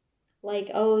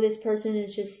 oh, this person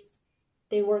is just,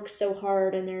 they work so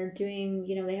hard, and they're doing,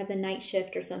 they have the night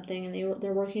shift or something, and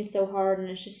they're working so hard, and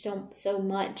it's just so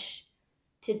much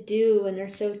to do, and they're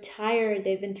so tired,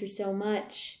 they've been through so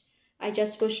much. I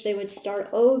just wish they would start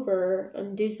over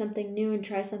and do something new and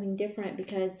try something different,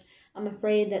 because I'm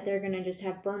afraid that they're going to just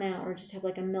have burnout, or just have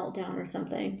like a meltdown or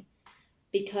something,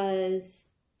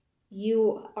 because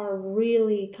you are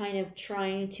really kind of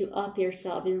trying to up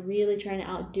yourself. You're really trying to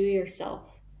outdo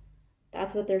yourself.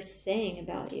 That's what they're saying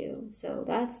about you. So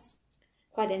that's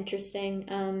quite interesting.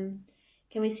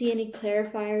 Can we see any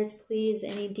clarifiers, please?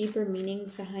 Any deeper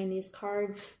meanings behind these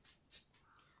cards?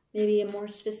 Maybe a more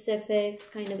specific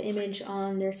kind of image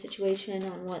on their situation,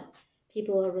 on what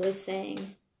people are really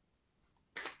saying.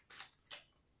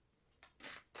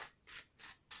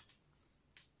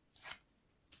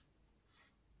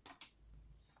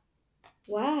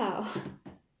 Wow.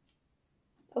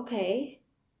 Okay.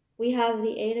 we have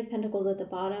the Eight of Pentacles at the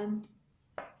bottom,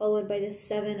 followed by the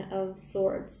Seven of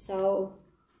Swords. So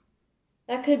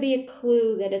that could be a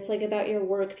clue that it's like about your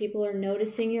work. People are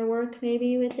noticing your work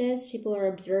maybe with this. People are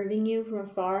observing you from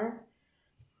afar.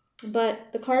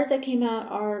 But the cards that came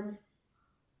out are,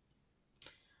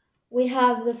 we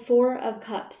have the Four of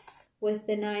Cups with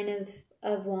the Nine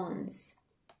of Wands.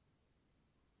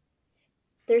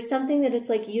 There's something that it's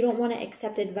like you don't want to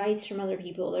accept advice from other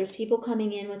people. There's people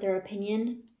coming in with their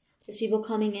opinion. There's people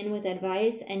coming in with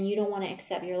advice and you don't want to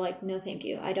accept. You're like, no, thank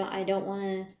you. I don't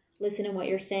want to listen to what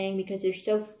you're saying because you're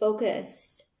so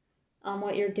focused on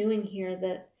what you're doing here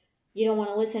that you don't want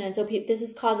to listen. And so this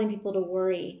is causing people to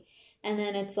worry. And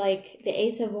then it's like the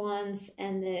Ace of Wands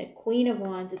and the Queen of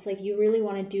Wands. It's like you really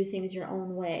want to do things your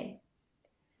own way.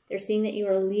 They're seeing that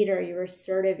you're a leader, you're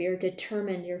assertive, you're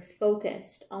determined, you're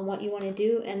focused on what you want to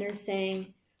do. And they're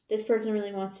saying this person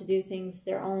really wants to do things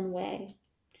their own way.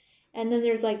 And then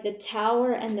there's like the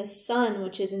Tower and the Sun,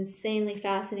 which is insanely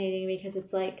fascinating because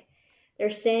it's like they're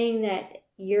saying that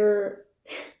you're...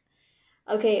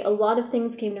 Okay, a lot of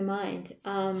things came to mind.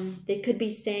 They could be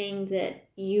saying that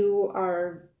you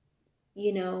are,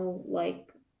 you know, like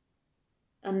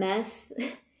a mess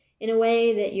in a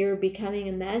way, that you're becoming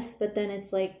a mess. But then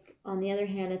it's like, on the other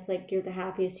hand, it's like you're the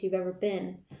happiest you've ever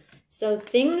been. So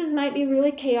things might be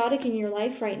really chaotic in your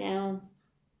life right now,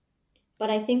 but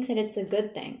I think that it's a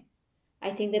good thing. I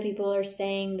think that people are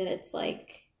saying that it's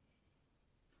like,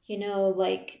 you know,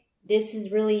 like, this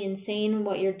is really insane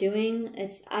what you're doing.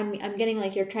 I'm getting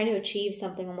like you're trying to achieve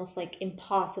something almost like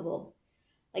impossible.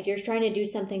 Like you're trying to do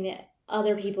something that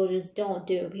other people just don't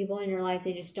do. People in your life,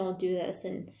 they just don't do this.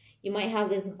 And you might have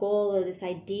this goal or this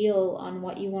ideal on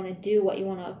what you want to do, what you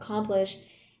want to accomplish.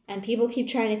 And people keep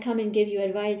trying to come and give you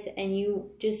advice. And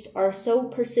you just are so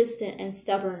persistent and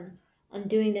stubborn on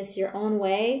doing this your own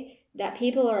way that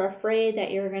people are afraid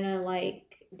that you're going to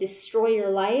like destroy your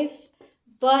life.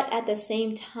 But at the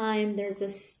same time, there's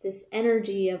this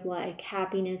energy of like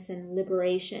happiness and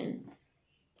liberation.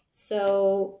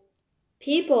 So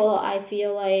people, I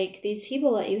feel like these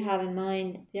people that you have in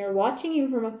mind, they're watching you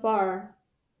from afar.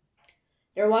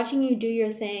 They're watching you do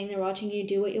your thing. They're watching you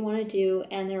do what you want to do.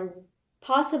 And they're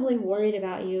possibly worried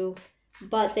about you.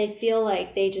 But they feel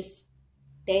like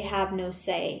they have no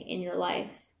say in your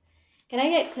life. Can I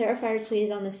get clarifiers,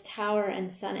 please, on this Tower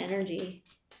and Sun energy?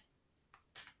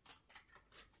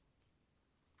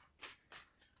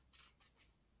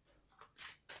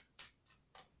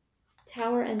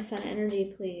 Tower and Sun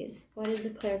energy, please. What is the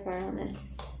clarifier on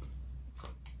this?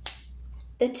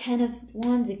 The Ten of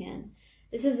Wands again.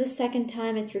 This is the second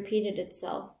time it's repeated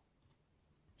itself.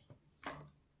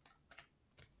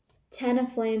 Ten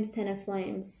of Flames, Ten of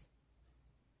Flames.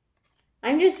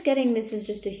 I'm just getting this is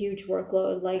just a huge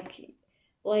workload.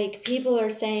 Like people are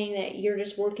saying that you're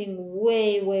just working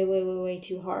way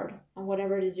too hard on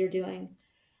whatever it is you're doing.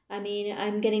 I mean,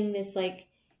 I'm getting this like,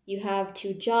 you have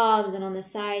 2 jobs, and on the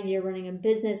side you're running a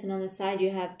business, and on the side you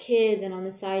have kids, and on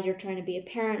the side you're trying to be a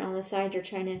parent, on the side you're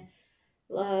trying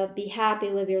to be happy,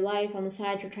 live your life, on the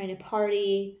side you're trying to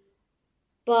party.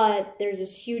 But there's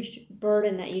this huge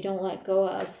burden that you don't let go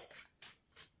of.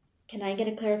 Can I get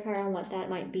a clarifier on what that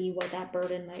might be, what that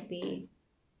burden might be?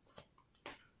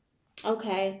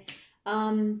 Okay.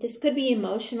 This could be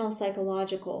emotional,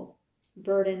 psychological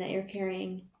burden that you're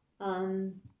carrying.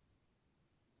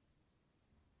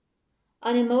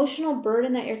 An emotional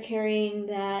burden that you're carrying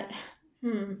that,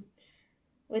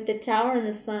 with the Tower and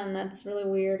the Sun, that's really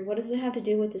weird. What does it have to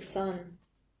do with the Sun?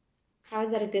 How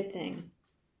is that a good thing?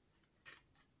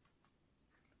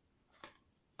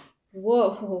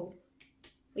 Whoa.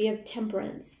 We have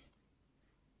Temperance.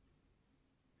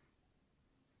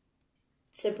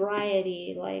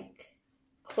 Sobriety, like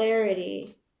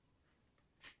clarity.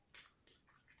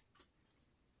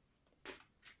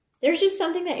 There's just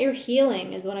something that you're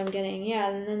healing is what I'm getting. Yeah,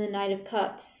 and then the Knight of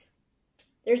Cups.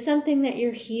 There's something that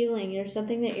you're healing. There's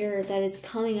something that is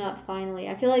coming up finally.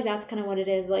 I feel like that's kind of what it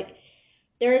is. Like,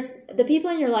 there's the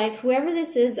people in your life, whoever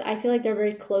this is, I feel like they're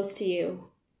very close to you.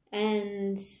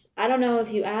 And I don't know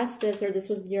if you asked this or this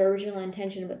was your original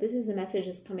intention, but this is the message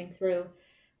that's coming through.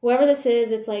 Whoever this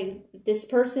is, it's like this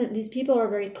person, these people are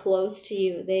very close to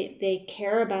you. They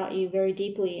care about you very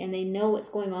deeply, and they know what's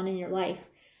going on in your life.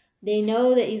 They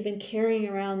know that you've been carrying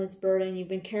around this burden, you've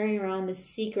been carrying around this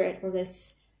secret or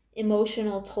this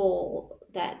emotional toll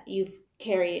that you've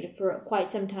carried for quite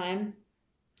some time.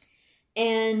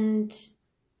 And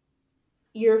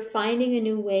you're finding a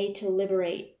new way to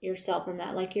liberate yourself from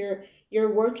that. Like you're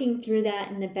working through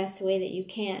that in the best way that you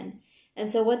can.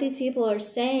 And so what these people are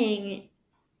saying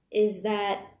is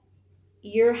that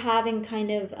you're having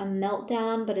kind of a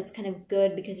meltdown, but it's kind of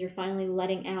good because you're finally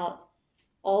letting out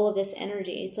all of this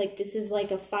energy. It's like this is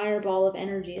like a fireball of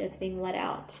energy that's being let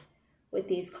out with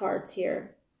these cards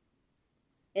here.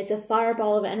 It's a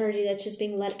fireball of energy that's just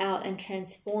being let out and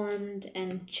transformed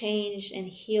and changed and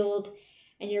healed,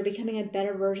 and you're becoming a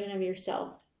better version of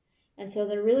yourself. And so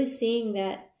they're really seeing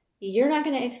that you're not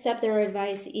going to accept their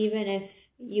advice even if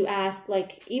you ask,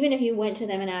 like, even if you went to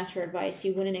them and asked for advice,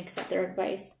 you wouldn't accept their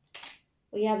advice.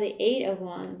 We have the 8 of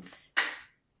Wands.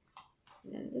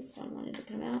 And then this one wanted to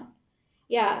come out.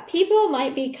 Yeah, people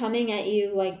might be coming at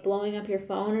you, like, blowing up your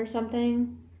phone or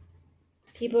something.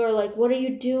 People are like, what are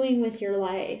you doing with your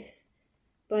life?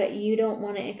 But you don't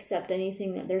want to accept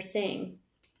anything that they're saying.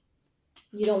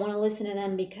 You don't want to listen to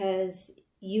them because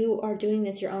you are doing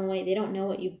this your own way. They don't know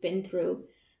what you've been through.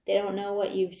 They don't know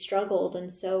what you've struggled.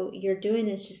 And so you're doing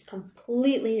this just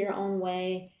completely your own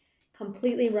way,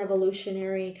 completely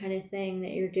revolutionary kind of thing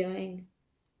that you're doing.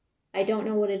 I don't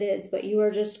know what it is, but you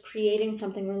are just creating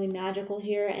something really magical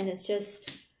here. And it's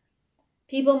just,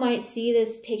 people might see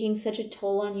this taking such a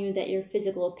toll on you that your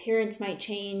physical appearance might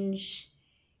change.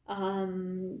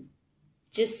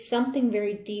 Just something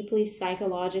very deeply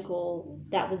psychological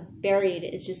that was buried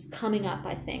is just coming up,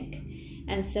 I think.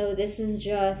 And so this is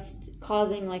just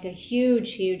causing like a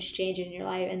huge, huge change in your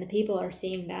life. And the people are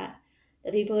seeing that.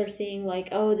 The people are seeing like,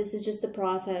 oh, this is just the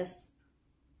process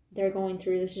they're going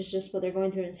through. This is just what they're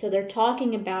going through. And so they're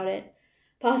talking about it,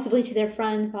 possibly to their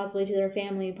friends, possibly to their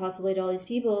family, possibly to all these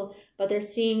people, but they're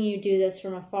seeing you do this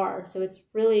from afar. So it's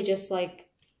really just like,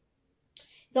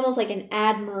 it's almost like an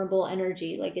admirable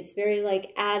energy. Like it's very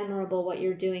like admirable what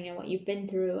you're doing and what you've been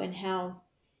through and how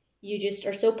you just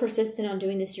are so persistent on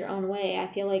doing this your own way. I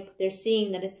feel like they're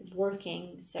seeing that it's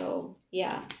working. So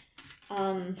yeah,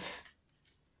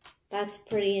 that's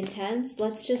pretty intense.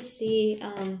 Let's just see.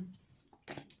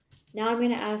 Now I'm going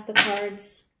to ask the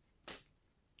cards.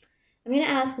 I'm going to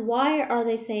ask, why are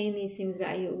they saying these things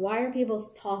about you? Why are people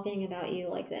talking about you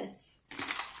like this?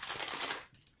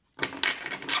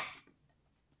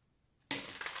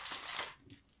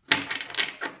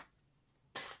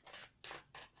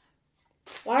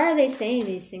 Why are they saying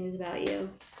these things about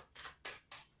you?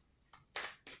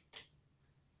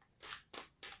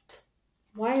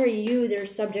 Why are you their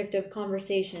subject of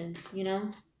conversation, you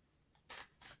know?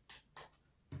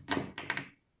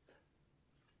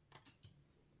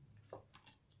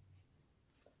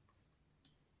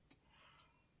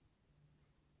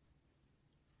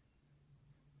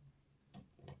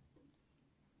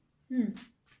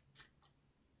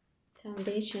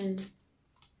 Foundation.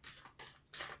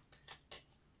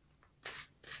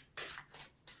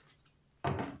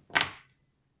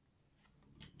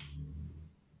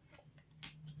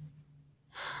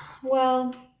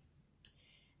 Well,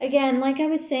 again, like I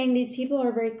was saying, these people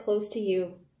are very close to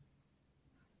you.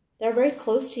 They're very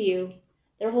close to you.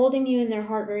 They're holding you in their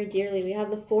heart very dearly. We have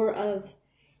the 4 of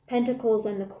Pentacles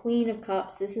and the Queen of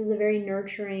Cups. This is a very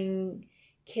nurturing,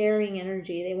 caring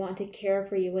energy. They want to care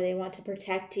for you. They want to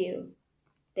protect you.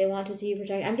 They want to see you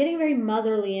protect. I'm getting very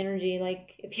motherly energy.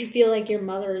 Like if you feel like your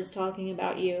mother is talking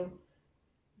about you,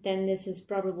 then this is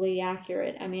probably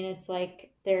accurate. I mean, it's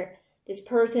like this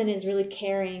person is really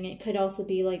caring. It could also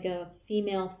be like a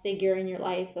female figure in your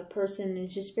life. A person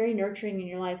is just very nurturing in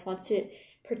your life, wants to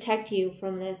protect you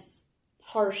from this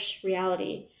harsh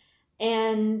reality.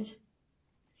 And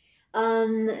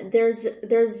there's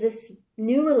this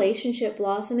new relationship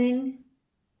blossoming.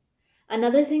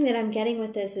 Another thing that I'm getting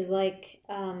with this is like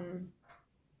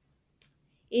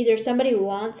either somebody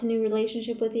wants a new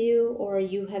relationship with you, or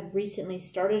you have recently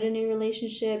started a new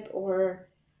relationship, or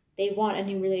they want a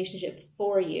new relationship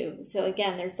for you. So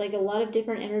again, there's like a lot of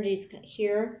different energies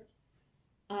here.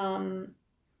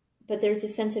 But there's a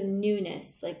sense of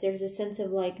newness. Like there's a sense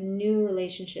of like new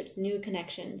relationships, new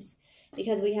connections.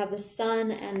 Because we have the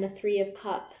Sun and the 3 of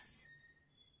Cups.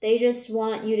 They just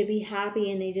want you to be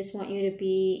happy, and they just want you to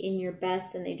be in your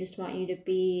best, and they just want you to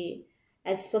be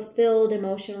as fulfilled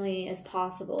emotionally as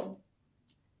possible.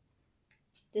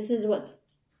 This is what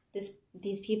this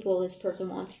person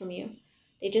wants from you.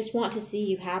 They just want to see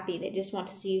you happy. They just want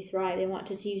to see you thrive. They want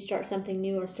to see you start something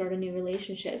new or start a new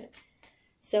relationship.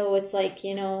 So it's like,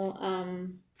 you know,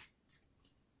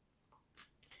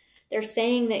 they're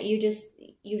saying that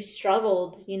you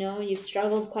struggled, you know, you've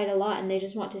struggled quite a lot, and they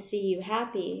just want to see you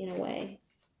happy in a way.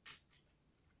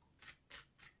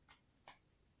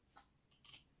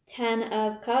 10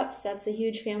 of Cups, that's a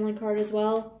huge family card as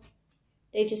well.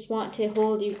 They just want to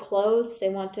hold you close. They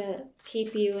want to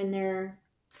keep you in their,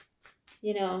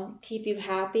 you know, keep you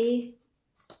happy.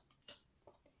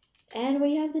 And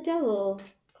we have the Devil.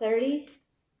 Clarity.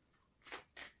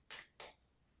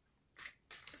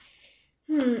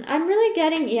 I'm really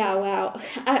getting, yeah, wow.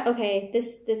 Okay,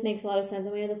 this makes a lot of sense.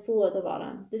 And we have the Fool at the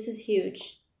bottom. This is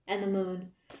huge. And the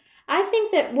Moon. I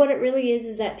think that what it really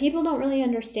is that people don't really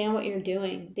understand what you're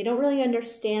doing. They don't really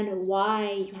understand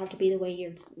why you have to be the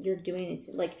way you're doing this.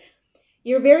 Like,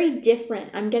 you're very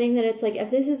different. I'm getting that it's like, if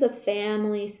this is a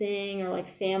family thing or like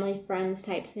family friends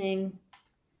type thing,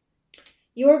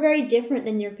 you're very different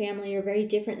than your family. You're very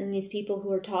different than these people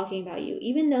who are talking about you.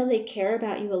 Even though they care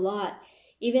about you a lot,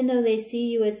 even though they see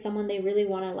you as someone they really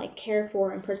want to like care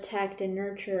for and protect and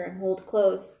nurture and hold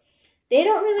close, they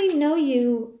don't really know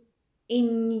you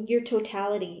in your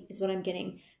totality is what I'm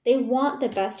getting. They want the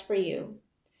best for you.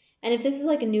 And if this is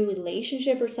like a new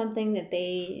relationship or something that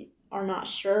they are not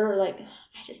sure, like,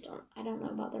 I don't know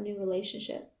about their new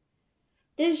relationship.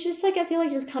 There's just like, I feel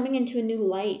like you're coming into a new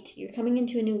light. You're coming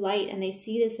into a new light and they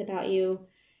see this about you.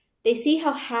 They see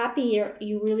how happy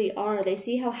you really are. They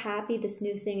see how happy this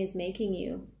new thing is making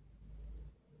you.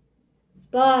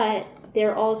 But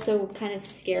they're also kind of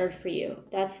scared for you.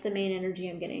 That's the main energy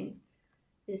I'm getting.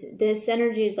 This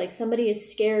energy is like somebody is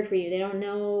scared for you. They don't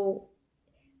know.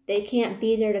 They can't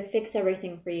be there to fix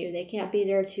everything for you. They can't be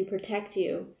there to protect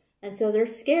you. And so they're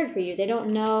scared for you. They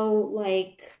don't know,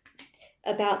 like,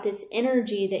 about this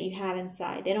energy that you have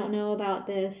inside. They don't know about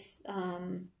this,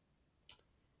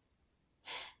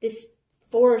 this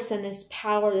force and this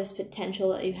power, this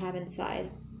potential that you have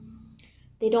inside.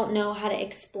 They don't know how to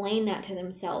explain that to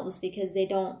themselves because they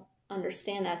don't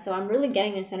understand that. So I'm really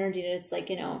getting this energy that it's like,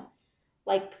 you know,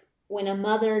 like when a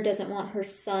mother doesn't want her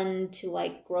son to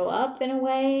like grow up in a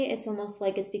way, it's almost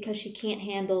like it's because she can't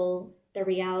handle the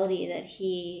reality that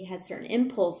he has certain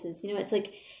impulses. You know, it's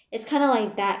like, it's kind of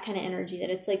like that kind of energy that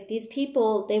it's like these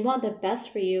people, they want the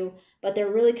best for you, but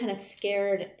they're really kind of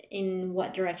scared in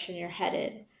what direction you're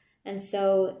headed. And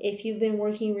so if you've been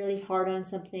working really hard on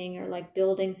something or like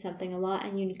building something a lot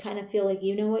and you kind of feel like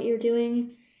you know what you're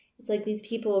doing, it's like these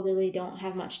people really don't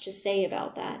have much to say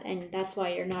about that. And that's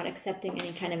why you're not accepting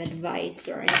any kind of advice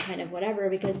or any kind of whatever,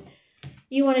 because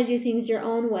you want to do things your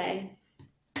own way.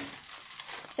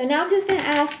 So now I'm just going to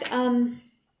ask,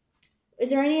 is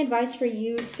there any advice for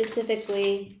you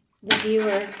specifically, the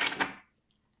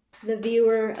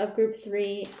viewer of group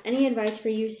 3, any advice for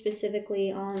you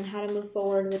specifically on how to move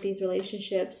forward with these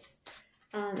relationships?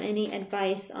 Any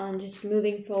advice on just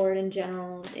moving forward in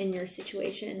general in your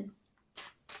situation?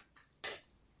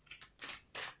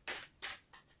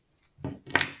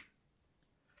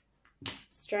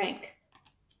 Strength.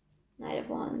 Knight of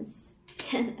Wands.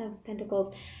 10 of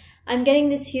Pentacles. I'm getting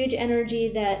this huge energy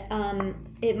that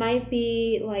it might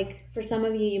be like, for some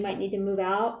of you, you might need to move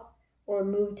out or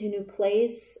move to a new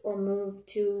place or move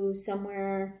to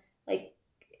somewhere, like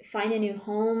find a new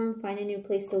home, find a new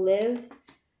place to live.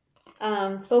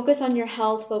 Focus on your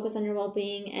health, focus on your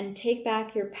well-being, and take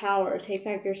back your power, take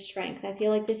back your strength. I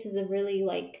feel like this is a really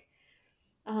like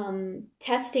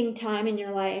testing time in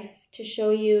your life to show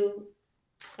you,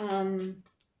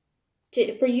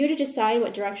 for you to decide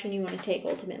what direction you want to take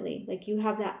ultimately. Like you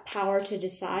have that power to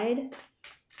decide,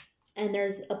 and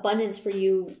there's abundance for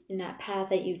you in that path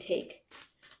that you take.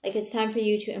 Like it's time for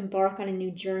you to embark on a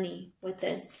new journey with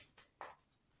this.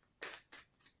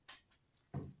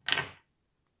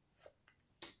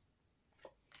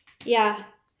 Yeah.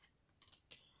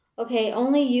 Okay,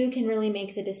 only you can really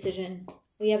make the decision.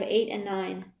 We have 8 and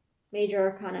 9, major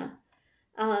arcana.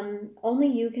 Only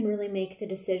you can really make the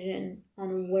decision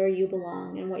on where you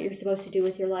belong and what you're supposed to do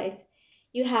with your life.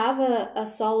 You have a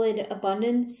solid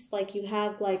abundance, like you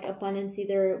have like abundance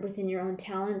either within your own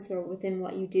talents or within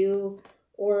what you do,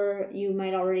 or you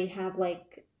might already have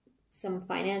like some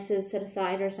finances set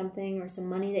aside or something, or some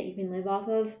money that you can live off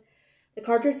of. The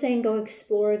cards are saying go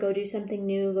explore, go do something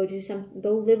new,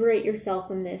 go liberate yourself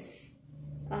from this.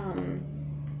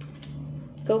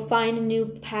 Go find a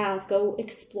new path, go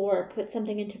explore, put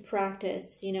something into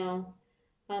practice, you know,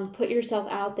 put yourself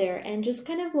out there and just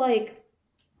kind of like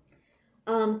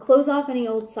close off any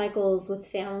old cycles with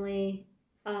family.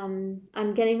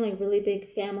 I'm getting like really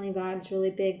big family vibes, really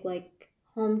big like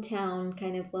hometown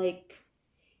kind of like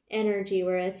energy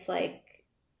where it's like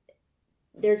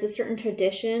there's a certain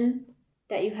tradition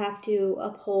that you have to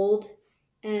uphold,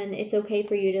 and it's okay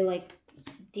for you to like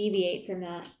deviate from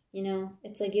that. You know,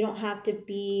 it's like you don't have to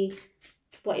be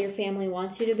what your family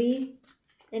wants you to be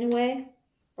in a way,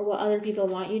 or what other people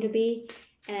want you to be.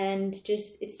 And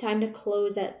just, it's time to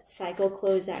close that cycle,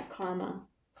 close that karma.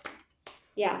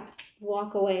 Yeah,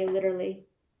 walk away, literally.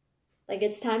 Like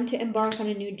it's time to embark on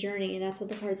a new journey, and that's what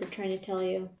the cards are trying to tell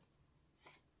you.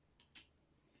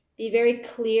 Be very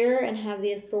clear and have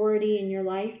the authority in your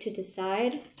life to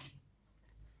decide.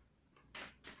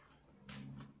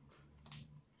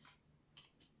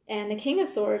 And the King of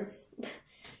Swords,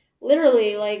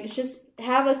 literally, like, just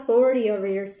have authority over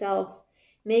yourself.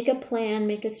 Make a plan,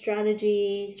 make a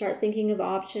strategy, start thinking of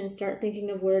options, start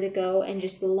thinking of where to go, and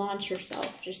just launch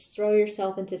yourself. Just throw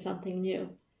yourself into something new.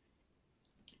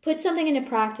 Put something into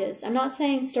practice. I'm not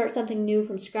saying start something new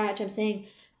from scratch. I'm saying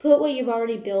put what you've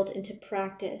already built into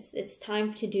practice. It's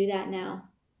time to do that now.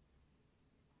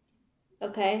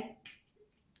 Okay?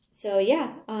 So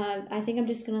yeah, I think I'm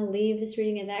just going to leave this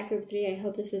reading at that, group 3. I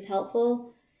hope this was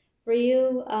helpful for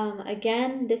you.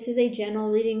 Again, this is a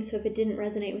general reading, so if it didn't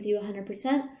resonate with you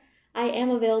 100%, I am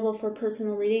available for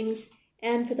personal readings.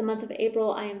 And for the month of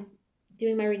April, I am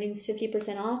doing my readings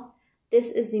 50% off. This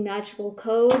is the magical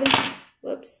code.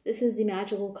 This is the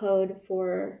magical code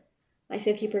for my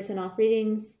 50% off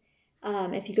readings.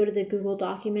 If you go to the Google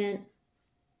document,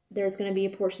 there's going to be a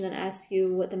portion that asks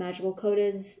you what the magical code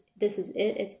is. This is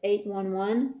it. It's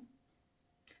 811.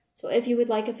 So if you would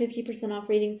like a 50% off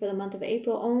reading for the month of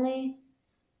April only,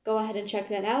 go ahead and check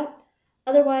that out.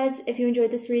 Otherwise, if you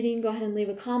enjoyed this reading, go ahead and leave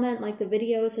a comment, like the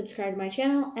video, subscribe to my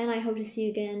channel, and I hope to see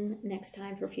you again next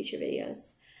time for future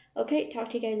videos. Okay, talk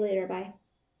to you guys later. Bye.